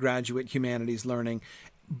from undergraduate humanities learning,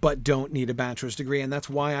 but don't need a bachelor's degree, and that's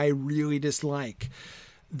why I really dislike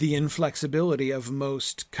the inflexibility of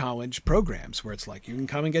most college programs, where it's like, you can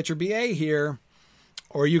come and get your BA here,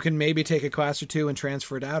 or you can maybe take a class or 2 and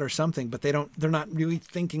transfer it out or something, but they're not really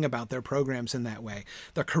thinking about their programs in that way.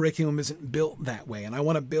 Their curriculum isn't built that way. And I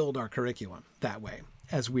want to build our curriculum that way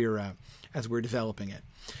as we're developing it.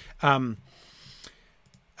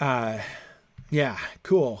 Yeah,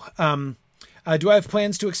 cool. Do I have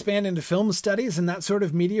plans to expand into film studies and that sort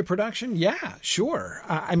of media production? Yeah, sure.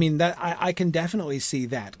 I can definitely see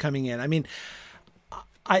that coming in.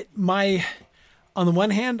 On the one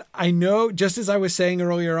hand, I know, just as I was saying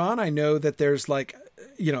earlier on, I know that there's I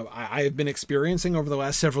have been experiencing over the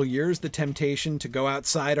last several years the temptation to go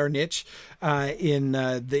outside our niche in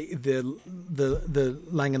the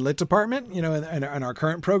Lang and Lit department, in our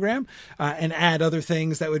current program, and add other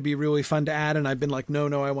things that would be really fun to add. And I've been like,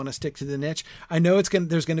 no, I want to stick to the niche. I know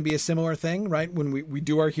there's going to be a similar thing, right? When we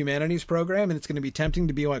do our humanities program, and it's going to be tempting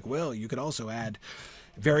to be like, well, you could also add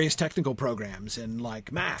various technical programs and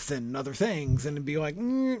like math and other things, and be like,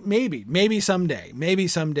 maybe someday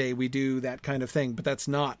we do that kind of thing, but that's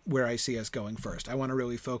not where I see us going first. I want to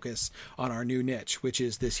really focus on our new niche, which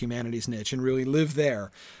is this humanities niche, and really live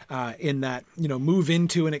there, in that, move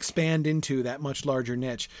into and expand into that much larger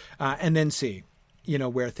niche, and then see,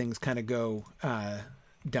 where things kind of go,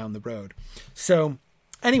 down the road. So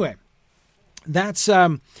anyway, that's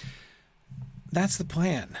the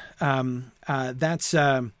plan. That's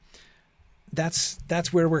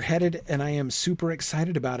where we're headed, and I am super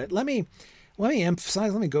excited about it. Let me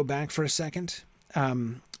emphasize. Let me go back for a second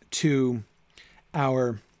to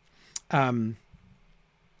our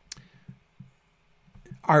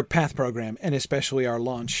PATH program, and especially our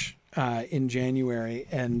launch in January,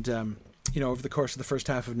 and over the course of the first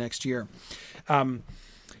half of next year.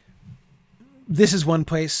 This is one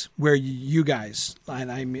place where you guys, and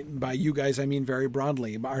I mean, by you guys, I mean very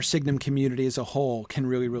broadly, our Signum community as a whole can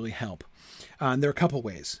really, really help. And there are a couple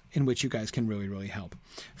ways in which you guys can really, really help.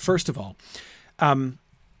 First of all,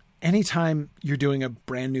 anytime you're doing a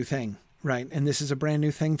brand new thing, right? And this is a brand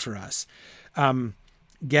new thing for us.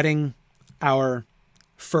 Getting our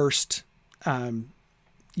first, our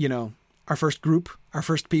first group, our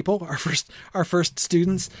first people, our first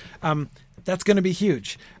students, that's going to be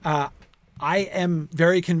huge. I am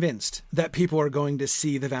very convinced that people are going to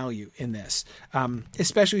see the value in this,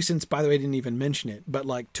 especially since, by the way, I didn't even mention it, but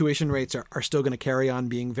like tuition rates are still going to carry on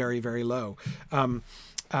being very, very low. Right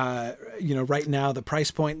now, the price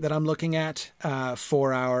point that I'm looking at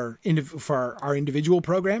for our individual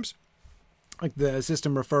programs, like the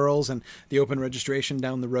system referrals and the open registration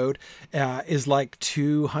down the road, is like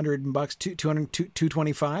 $200,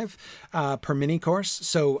 $225 per mini course.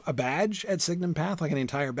 So a badge at Signum Path, like an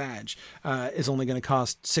entire badge, is only going to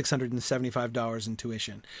cost $675 in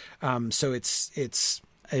tuition. So it's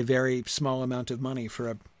a very small amount of money for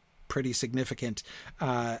a pretty significant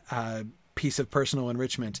piece of personal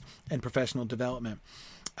enrichment and professional development.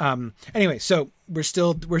 Anyway, so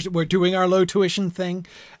we're doing our low tuition thing.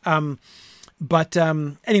 But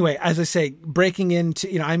anyway, as I say, breaking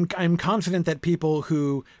into, I'm confident that people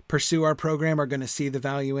who pursue our program are going to see the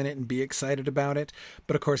value in it and be excited about it.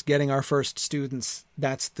 But of course, getting our first students,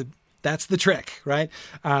 that's the trick, right?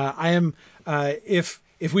 If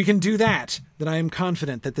we can do that, then I am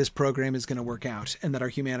confident that this program is going to work out and that our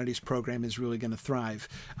humanities program is really going to thrive.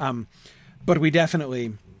 But we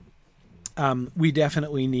definitely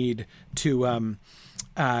need to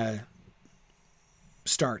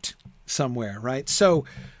start somewhere, right? So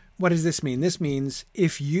what does this mean? This means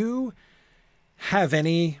if you have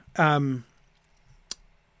any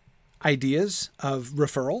ideas of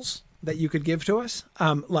referrals that you could give to us,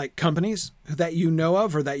 like companies that you know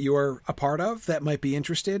of or that you're a part of that might be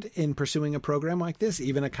interested in pursuing a program like this,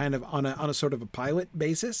 even a kind of on a sort of a pilot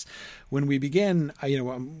basis. When we begin,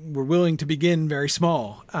 we're willing to begin very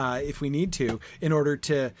small if we need to, in order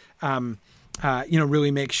to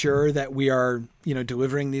really make sure that we are,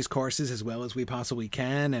 delivering these courses as well as we possibly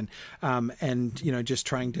can, and just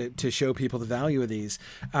trying to show people the value of these.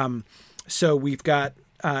 So we've got,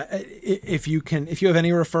 if you have any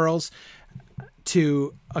referrals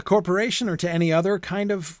to a corporation or to any other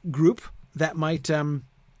kind of group that might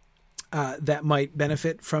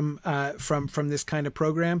benefit from this kind of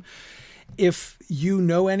program, if you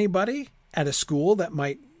know anybody at a school that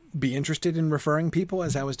might be interested in referring people,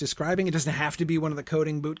 as I was describing, it doesn't have to be one of the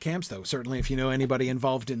coding boot camps, though. Certainly, if you know anybody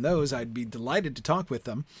involved in those, I'd be delighted to talk with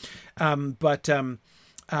them. But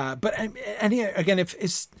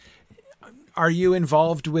are you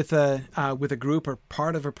involved with a group or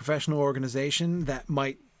part of a professional organization that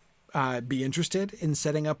might be interested in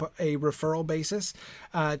setting up a referral basis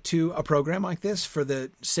to a program like this for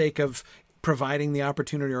the sake of providing the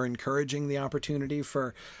opportunity or encouraging the opportunity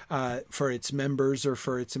for its members or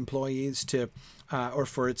for its employees to, or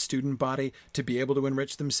for its student body to be able to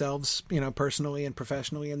enrich themselves, personally and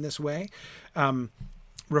professionally in this way?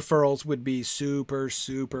 Referrals would be super,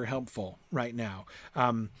 super helpful right now.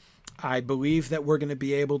 I believe that we're going to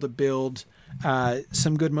be able to build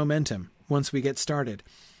some good momentum once we get started.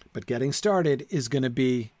 But getting started is going to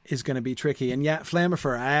be tricky. And yeah,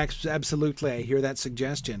 Flamifer, I hear that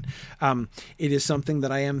suggestion. It is something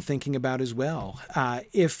that I am thinking about as well.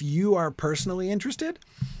 If you are personally interested,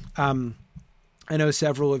 I know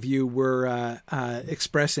several of you were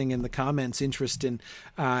expressing in the comments interest in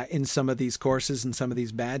some of these courses and some of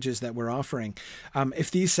these badges that we're offering.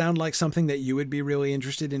 If these sound like something that you would be really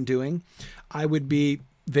interested in doing, I would be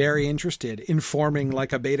very interested in forming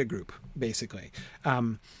like a beta group, basically.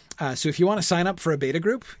 So if you want to sign up for a beta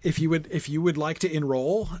group, if you would like to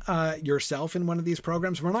enroll yourself in one of these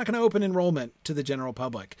programs, we're not going to open enrollment to the general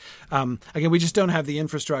public. Again, we just don't have the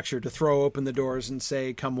infrastructure to throw open the doors and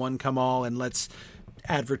say, come one, come all, and let's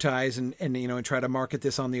advertise and try to market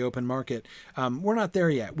this on the open market. We're not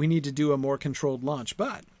there yet. We need to do a more controlled launch.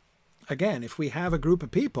 But again, if we have a group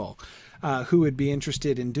of people who would be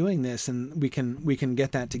interested in doing this, and we can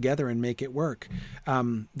get that together and make it work,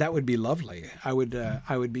 that would be lovely. I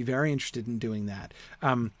would be very interested in doing that.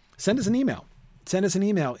 Send us an email.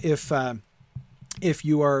 If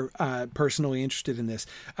you are personally interested in this.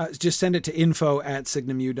 Just send it to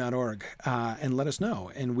info@signumu.org and let us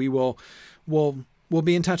know, and we'll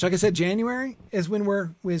be in touch. Like I said, January is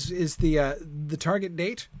when is the target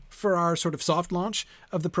date for our sort of soft launch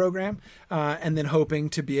of the program, and then hoping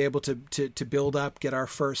to be able to build up, get our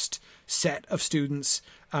first set of students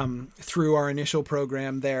through our initial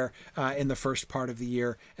program there in the first part of the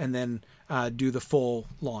year, and then do the full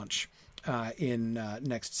launch in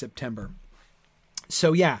next September.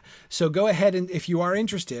 So go ahead, and if you are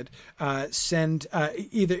interested, send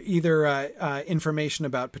either information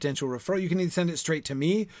about potential referral. You can either send it straight to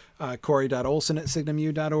me,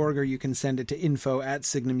 Corey.Olson@signumu.org, or you can send it to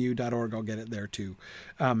info@signumu.org. I'll get it there too.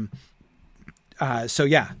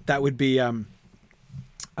 That would be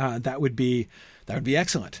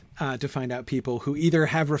excellent to find out people who either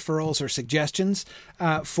have referrals or suggestions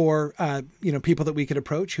for people that we could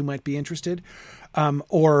approach who might be interested,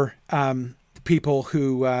 or people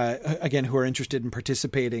who are interested in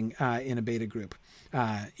participating in a beta group.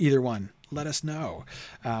 Either one, let us know,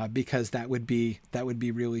 because that would be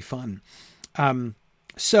really fun.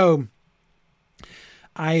 So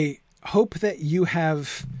I hope that you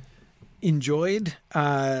have enjoyed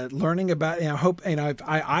learning about.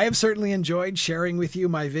 I have certainly enjoyed sharing with you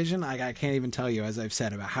my vision. I can't even tell you, as I've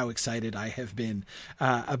said, about how excited I have been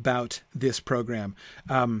about this program.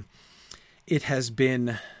 It has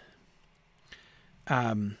been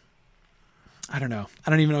I don't know. I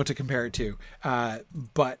don't even know what to compare it to.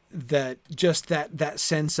 But that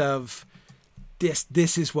sense of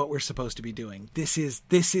this is what we're supposed to be doing. This is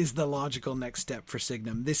the logical next step for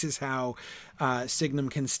Signum. This is how Signum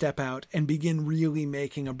can step out and begin really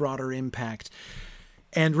making a broader impact.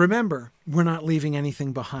 And remember, we're not leaving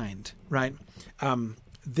anything behind, right?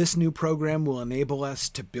 This new program will enable us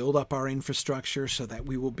to build up our infrastructure so that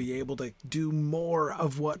we will be able to do more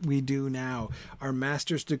of what we do now. Our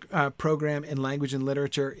master's program in language and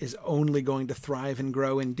literature is only going to thrive and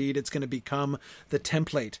grow. Indeed, it's going to become the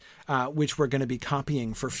template which we're going to be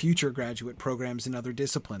copying for future graduate programs in other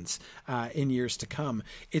disciplines in years to come.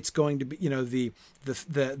 It's going to be,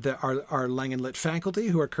 our Lang and Lit faculty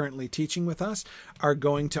who are currently teaching with us are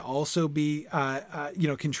going to also be,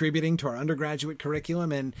 contributing to our undergraduate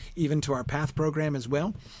curriculum and even to our PATH program as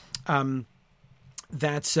well.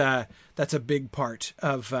 That's a big part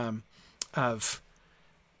of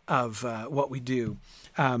what we do.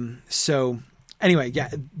 So anyway, yeah,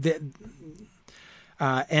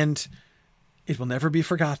 and it will never be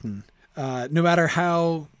forgotten. No matter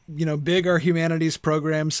how big our humanities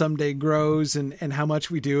program someday grows and how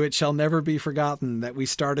much we do, it shall never be forgotten that we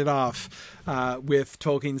started off with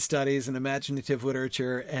Tolkien studies and imaginative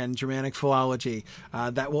literature and Germanic philology.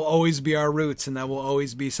 That will always be our roots, and that will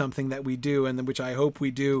always be something that we do, and which I hope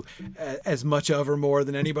we do as much of or more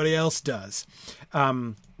than anybody else does.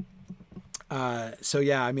 So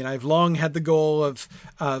yeah, I mean, I've long had the goal of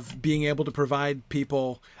being able to provide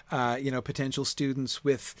people, potential students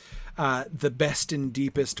with the best and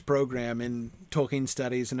deepest program in Tolkien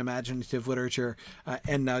studies and imaginative literature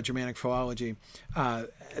and now Germanic philology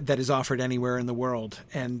that is offered anywhere in the world.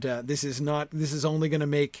 And this is only going to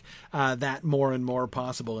make that more and more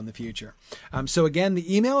possible in the future. So again,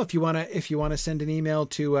 the email, if you want to send an email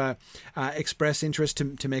to express interest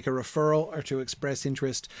to make a referral or to express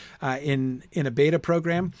interest in a beta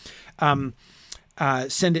program, send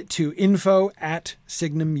it to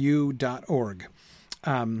info@signumu.org.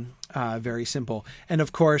 Very simple. And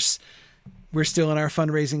of course, we're still in our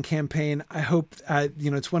fundraising campaign. I hope,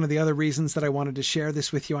 it's one of the other reasons that I wanted to share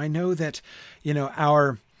this with you. I know that,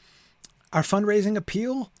 our fundraising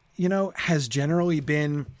appeal, has generally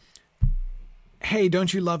been, hey,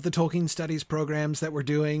 don't you love the Tolkien studies programs that we're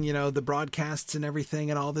doing, the broadcasts and everything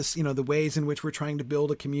and all this, the ways in which we're trying to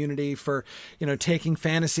build a community for, taking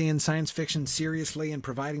fantasy and science fiction seriously and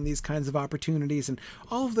providing these kinds of opportunities. And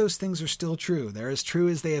all of those things are still true. They're as true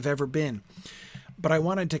as they have ever been. But I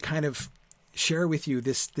wanted to kind of share with you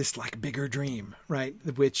this like bigger dream, right?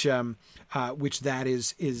 Which that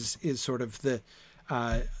is sort of the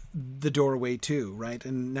doorway to, right?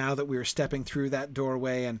 And now that we're stepping through that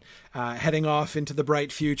doorway and heading off into the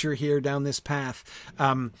bright future here down this path,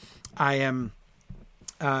 I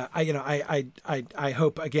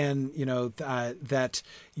hope again, that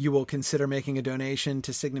you will consider making a donation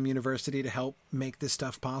to Signum University to help make this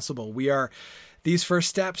stuff possible. These first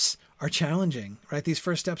steps are challenging, right? These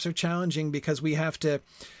first steps are challenging because we have to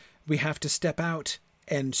step out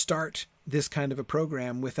and start this kind of a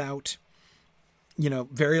program without,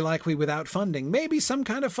 very likely without funding. Maybe some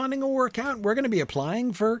kind of funding will work out. We're going to be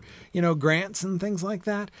applying for, grants and things like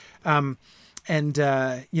that.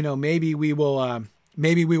 Maybe we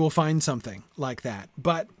will find something like that.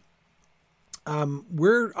 But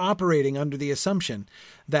we're operating under the assumption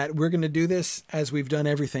that we're going to do this as we've done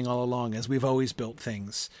everything all along, as we've always built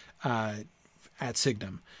things at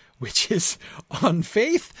Signum, which is on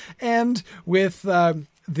faith and with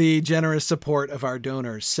the generous support of our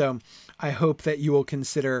donors. So I hope that you will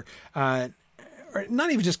consider, or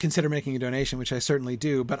not even just consider making a donation, which I certainly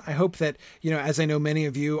do, but I hope that, as I know many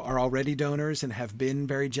of you are already donors and have been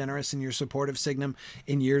very generous in your support of Signum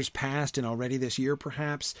in years past and already this year,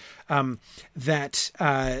 perhaps, that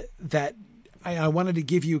I wanted to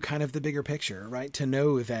give you kind of the bigger picture, right? To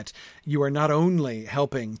know that you are not only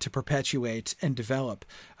helping to perpetuate and develop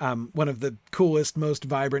one of the coolest, most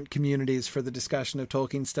vibrant communities for the discussion of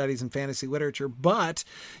Tolkien studies and fantasy literature, but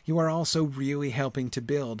you are also really helping to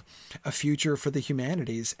build a future for the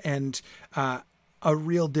humanities and a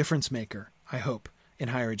real difference maker, I hope, in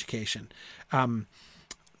higher education.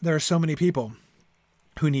 There are so many people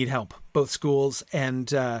who need help, both schools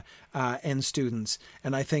and students,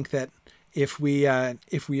 and I think that if we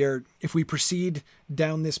proceed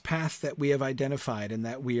down this path that we have identified and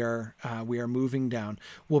that we are moving down,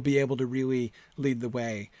 we'll be able to really lead the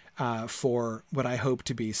way for what I hope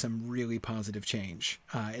to be some really positive change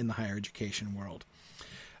in the higher education world.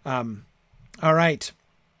 All right.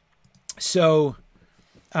 So,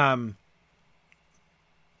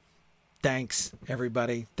 thanks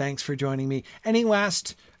everybody. Thanks for joining me. Any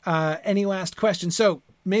last Any last questions? So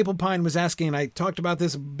Maple Pine was asking, and I talked about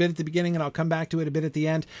this a bit at the beginning, and I'll come back to it a bit at the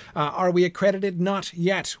end. Are we accredited? Not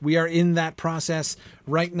yet. We are in that process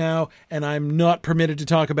right now, and I'm not permitted to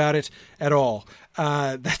talk about it at all.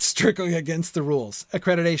 That's strictly against the rules.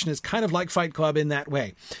 Accreditation is kind of like Fight Club in that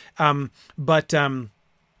way.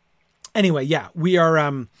 Anyway, yeah, we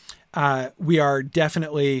are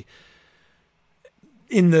definitely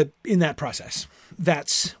in that process.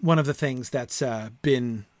 That's one of the things that's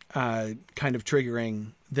been kind of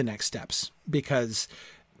triggering the next steps, because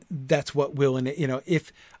that's what will,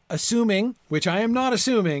 if assuming, which I am not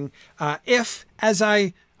assuming, if, as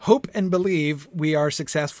I hope and believe, we are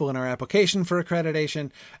successful in our application for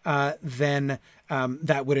accreditation, then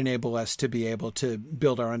that would enable us to be able to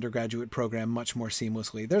build our undergraduate program much more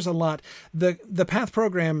seamlessly. There's a lot. The PATH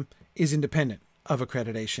program is independent of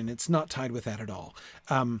accreditation. It's not tied with that at all.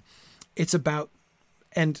 It's about,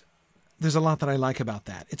 and there's a lot that I like about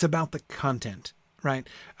that. It's about the content, right?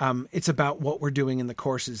 It's about what we're doing in the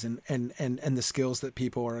courses and the skills that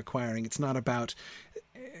people are acquiring. It's about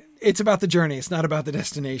the journey. It's not about the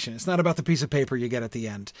destination. It's not about the piece of paper you get at the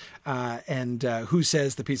end. And who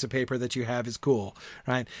says the piece of paper that you have is cool,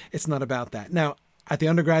 right? It's not about that. Now, at the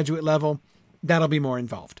undergraduate level, that'll be more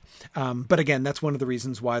involved. But again, that's one of the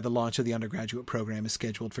reasons why the launch of the undergraduate program is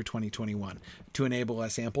scheduled for 2021, to enable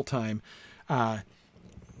us ample time,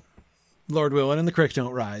 Lord willing and the creek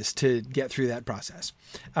don't rise, to get through that process.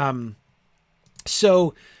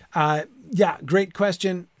 Great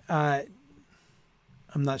question.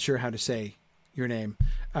 I'm not sure how to say your name.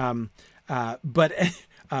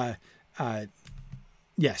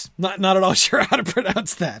 Yes, not at all sure how to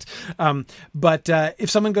pronounce that. But if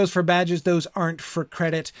someone goes for badges, those aren't for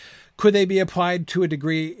credit. Could they be applied to a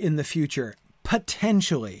degree in the future?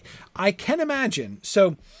 Potentially. I can imagine.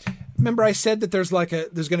 So remember I said that there's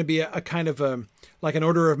going to be a kind of like an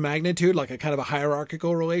order of magnitude, like a kind of a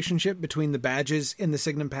hierarchical relationship between the badges in the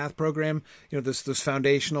Signum Path program, those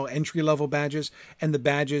foundational entry level badges, and the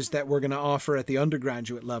badges that we're going to offer at the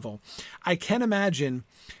undergraduate level. I can imagine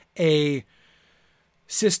a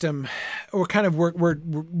system, or kind of we're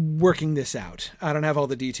working this out. I don't have all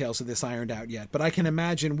the details of this ironed out yet, but I can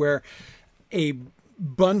imagine where a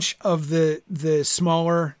bunch of the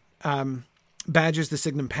smaller badges, the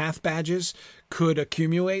Signum Path badges, could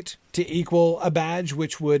accumulate to equal a badge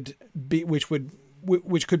which could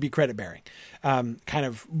be credit bearing, kind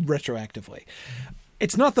of retroactively.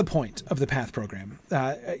 It's not the point of the Path program.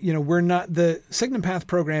 The Signum Path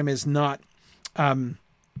program is not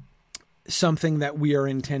something that we are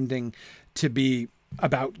intending to be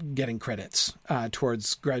about getting credits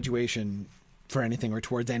towards graduation for anything, or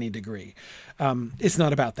towards any degree. It's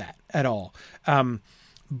not about that at all.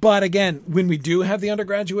 But again, when we do have the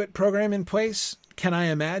undergraduate program in place, can I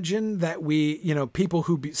imagine that people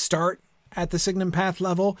who start at the Signum Path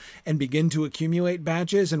level and begin to accumulate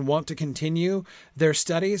badges and want to continue their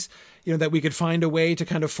studies, that we could find a way to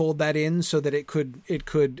kind of fold that in so that it could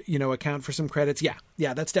account for some credits. Yeah,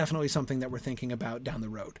 that's definitely something that we're thinking about down the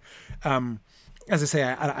road. As I say,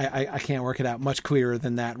 I can't work it out much clearer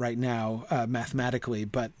than that right now, mathematically,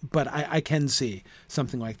 but I can see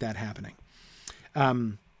something like that happening.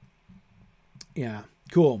 Yeah,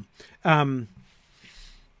 cool.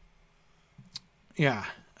 Yeah.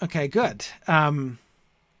 Okay, good.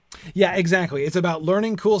 Yeah, exactly. It's about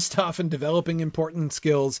learning cool stuff and developing important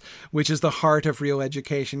skills, which is the heart of real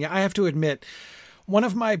education. Yeah, I have to admit, one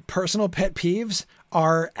of my personal pet peeves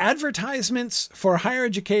are advertisements for higher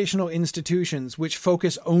educational institutions which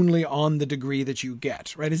focus only on the degree that you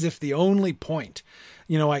get, right? As if the only point,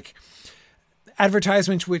 like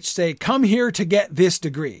advertisements which say, come here to get this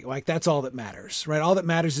degree. Like that's all that matters, right? All that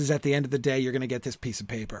matters is at the end of the day, you're going to get this piece of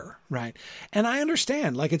paper, right? And I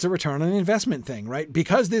understand, like it's a return on investment thing, right?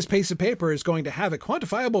 Because this piece of paper is going to have a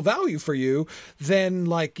quantifiable value for you, then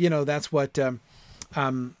that's what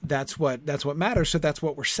matters. So that's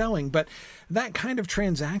what we're selling. But that kind of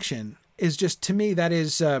transaction is just, to me, that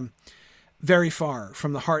is very far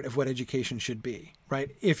from the heart of what education should be, right?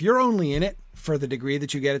 If you're only in it for the degree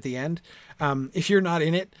that you get at the end, if you're not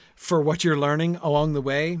in it for what you're learning along the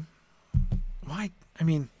way, why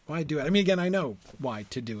do it? I mean, again, I know why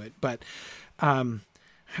to do it, but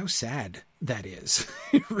how sad that is.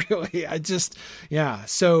 Really,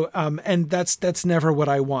 So, and that's never what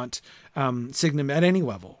I want Signum at any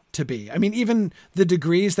level to be. I mean, even the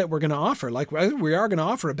degrees that we're going to offer, like we are going to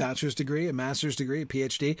offer a bachelor's degree, a master's degree, a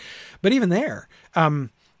PhD, but even there,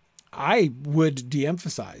 I would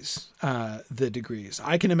de-emphasize the degrees.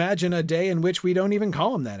 I can imagine a day in which we don't even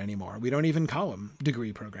call them that anymore. We don't even call them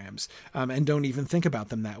degree programs, and don't even think about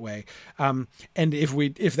them that way. And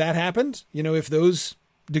if that happened, if those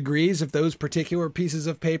degrees, if those particular pieces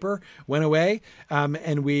of paper went away,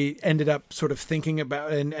 and we ended up sort of thinking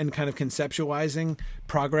about and kind of conceptualizing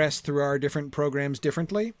progress through our different programs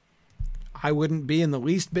differently, I wouldn't be in the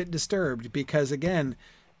least bit disturbed, because again,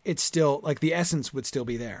 it's still like the essence would still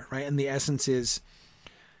be there, right? And the essence is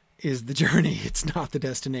the journey. It's not the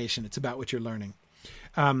destination. It's about what you're learning.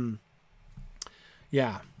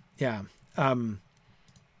 Yeah. Good.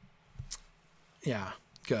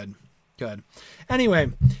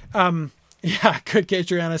 Anyway, good.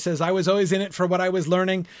 Katriana says, I was always in it for what I was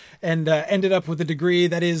learning, and ended up with a degree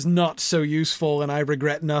that is not so useful, and I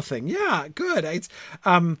regret nothing. Yeah, good. It's,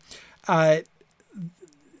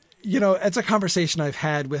 it's a conversation I've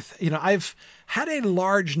had with, I've had a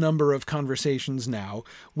large number of conversations now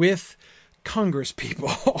with Congress people.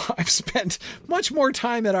 I've spent much more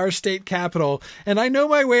time at our state capitol, and I know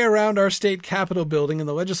my way around our state capitol building and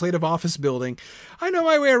the legislative office building. I know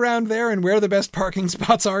my way around there and where the best parking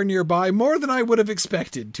spots are nearby more than I would have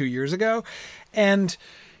expected 2 years ago. And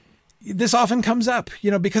this often comes up,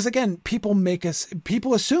 because again,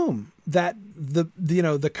 people assume that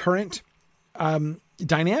the current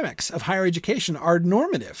dynamics of higher education are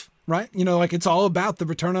normative, right? Like it's all about the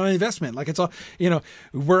return on investment. Like it's all,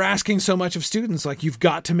 we're asking so much of students, like you've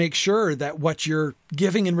got to make sure that what you're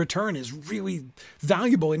giving in return is really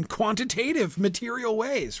valuable in quantitative material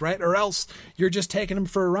ways, right? Or else you're just taking them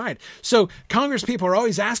for a ride. So Congress people are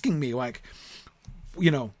always asking me like,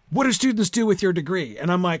 what do students do with your degree?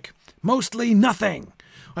 And I'm like, mostly nothing.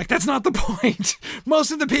 Like, that's not the point. Most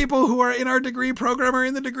of the people who are in our degree program are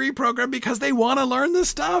in the degree program because they want to learn the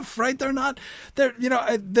stuff, right? The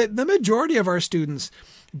majority of our students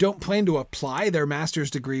don't plan to apply their master's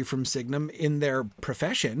degree from Signum in their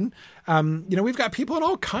profession. We've got people in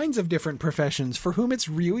all kinds of different professions for whom it's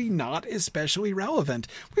really not especially relevant.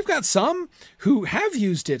 We've got some who have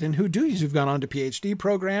used it and who do use, who've gone on to PhD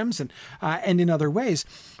programs and in other ways.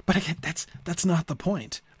 But again, that's not the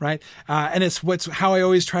point, right? And it's how I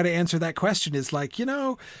always try to answer that question is like,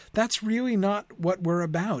 that's really not what we're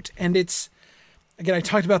about. And it's, again, I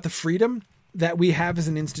talked about the freedom that we have as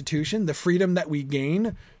an institution, the freedom that we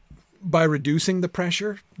gain by reducing the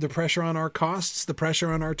pressure on our costs, the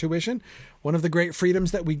pressure on our tuition. One of the great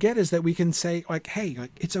freedoms that we get is that we can say like, hey,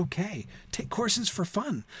 like, it's okay. Take courses for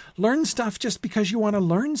fun. Learn stuff just because you want to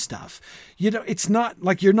learn stuff. It's not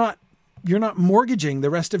like you're not mortgaging the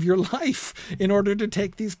rest of your life in order to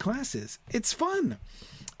take these classes. It's fun.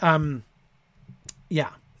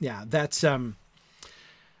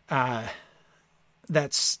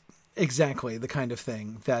 That's exactly the kind of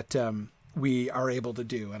thing that we are able to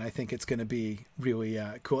do. And I think it's going to be really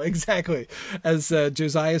cool. Exactly. As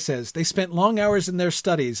Josiah says, they spent long hours in their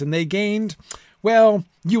studies and they gained, well,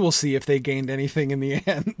 you will see if they gained anything in the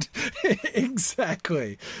end.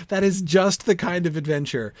 Exactly. That is just the kind of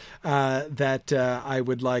adventure that I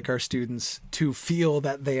would like our students to feel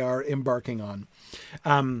that they are embarking on.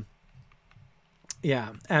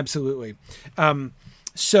 Yeah, absolutely.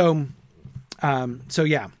 So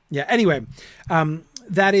yeah. Anyway,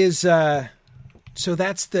 that is, so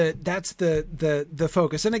that's the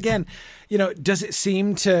focus. And again, does it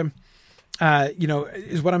seem to,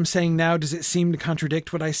 is what I'm saying now, does it seem to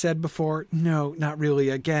contradict what I said before? No, not really.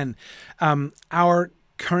 Again, our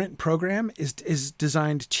current program is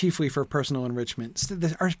designed chiefly for personal enrichment. So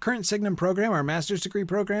our current Signum program, our master's degree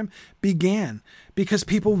program, began because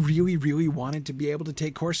people really, really wanted to be able to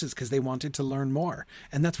take courses because they wanted to learn more.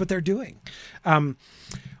 And that's what they're doing.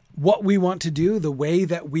 What we want to do, the way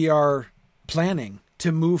that we are planning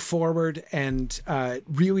to move forward and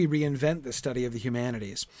really reinvent the study of the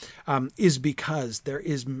humanities is because there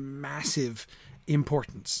is massive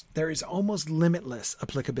importance. There is almost limitless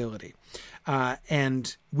applicability.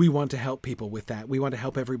 And we want to help people with that. We want to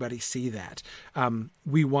help everybody see that.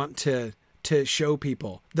 We want to show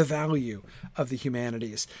people the value of the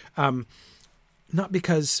humanities. Not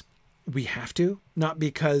because we have to, not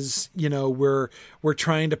because, we're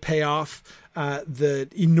trying to pay off the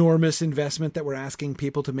enormous investment that we're asking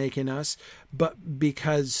people to make in us, but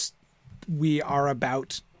because we are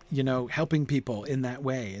about, helping people in that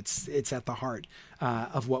way. It's at the heart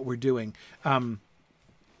of what we're doing. And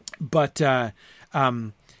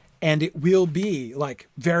it will be like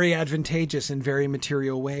very advantageous in very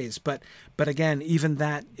material ways. But again, even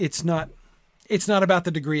that, it's not about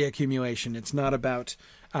the degree accumulation. It's not about,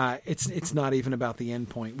 it's not even about the end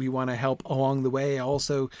point. We want to help along the way,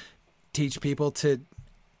 also teach people to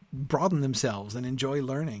broaden themselves and enjoy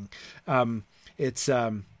learning.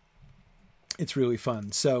 It's really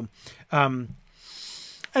fun. So,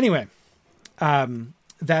 anyway,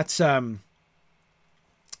 that's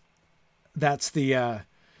the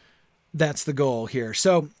That's the goal here.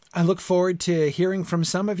 So I look forward to hearing from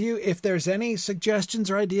some of you. If there's any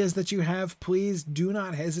suggestions or ideas that you have, please do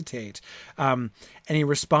not hesitate. Any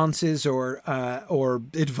responses or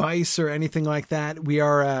advice or anything like that. We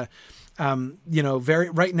are,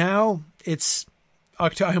 right now it's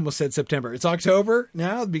October. I almost said September. It's October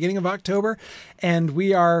now, the beginning of October, and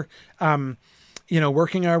we are,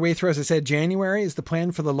 working our way through. As I said, January is the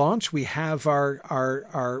plan for the launch. We have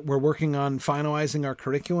we're working on finalizing our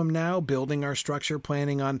curriculum now, building our structure,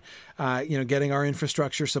 planning on, getting our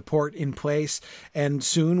infrastructure support in place. And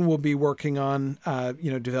soon we'll be working on,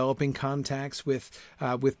 developing contacts with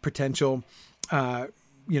potential,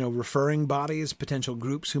 referring bodies, potential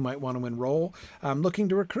groups who might want to enroll, looking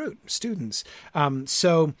to recruit students.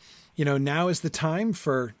 Now is the time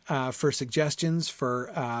for suggestions, for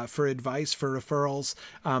advice, for referrals.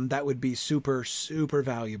 That would be super, super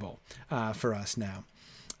valuable for us now.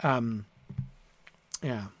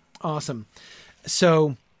 Awesome.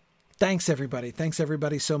 So thanks everybody. Thanks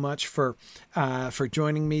everybody so much for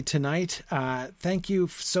joining me tonight. Thank you,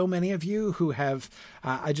 so many of you who have.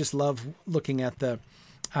 I just love looking at the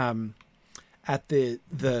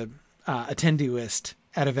attendee list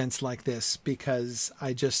at events like this, because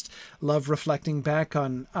I just love reflecting back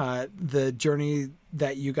on the journey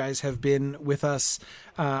that you guys have been with us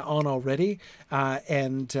on already.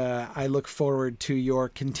 And I look forward to your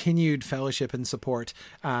continued fellowship and support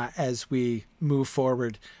as we move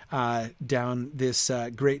forward down this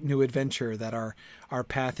great new adventure that our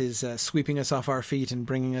path is sweeping us off our feet and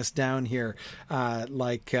bringing us down here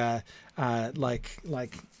like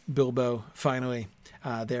Bilbo finally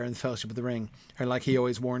there in the Fellowship of the Ring, or like he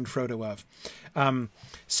always warned Frodo of.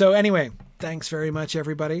 So anyway, thanks very much,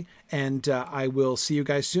 everybody. And I will see you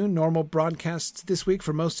guys soon. Normal broadcasts this week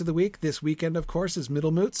for most of the week. This weekend, of course, is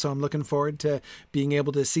Middlemoot. So I'm looking forward to being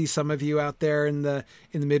able to see some of you out there in the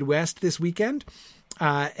Midwest this weekend.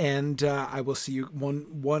 And I will see you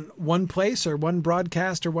one place or one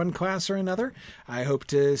broadcast or one class or another. I hope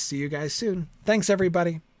to see you guys soon. Thanks,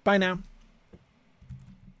 everybody. Bye now.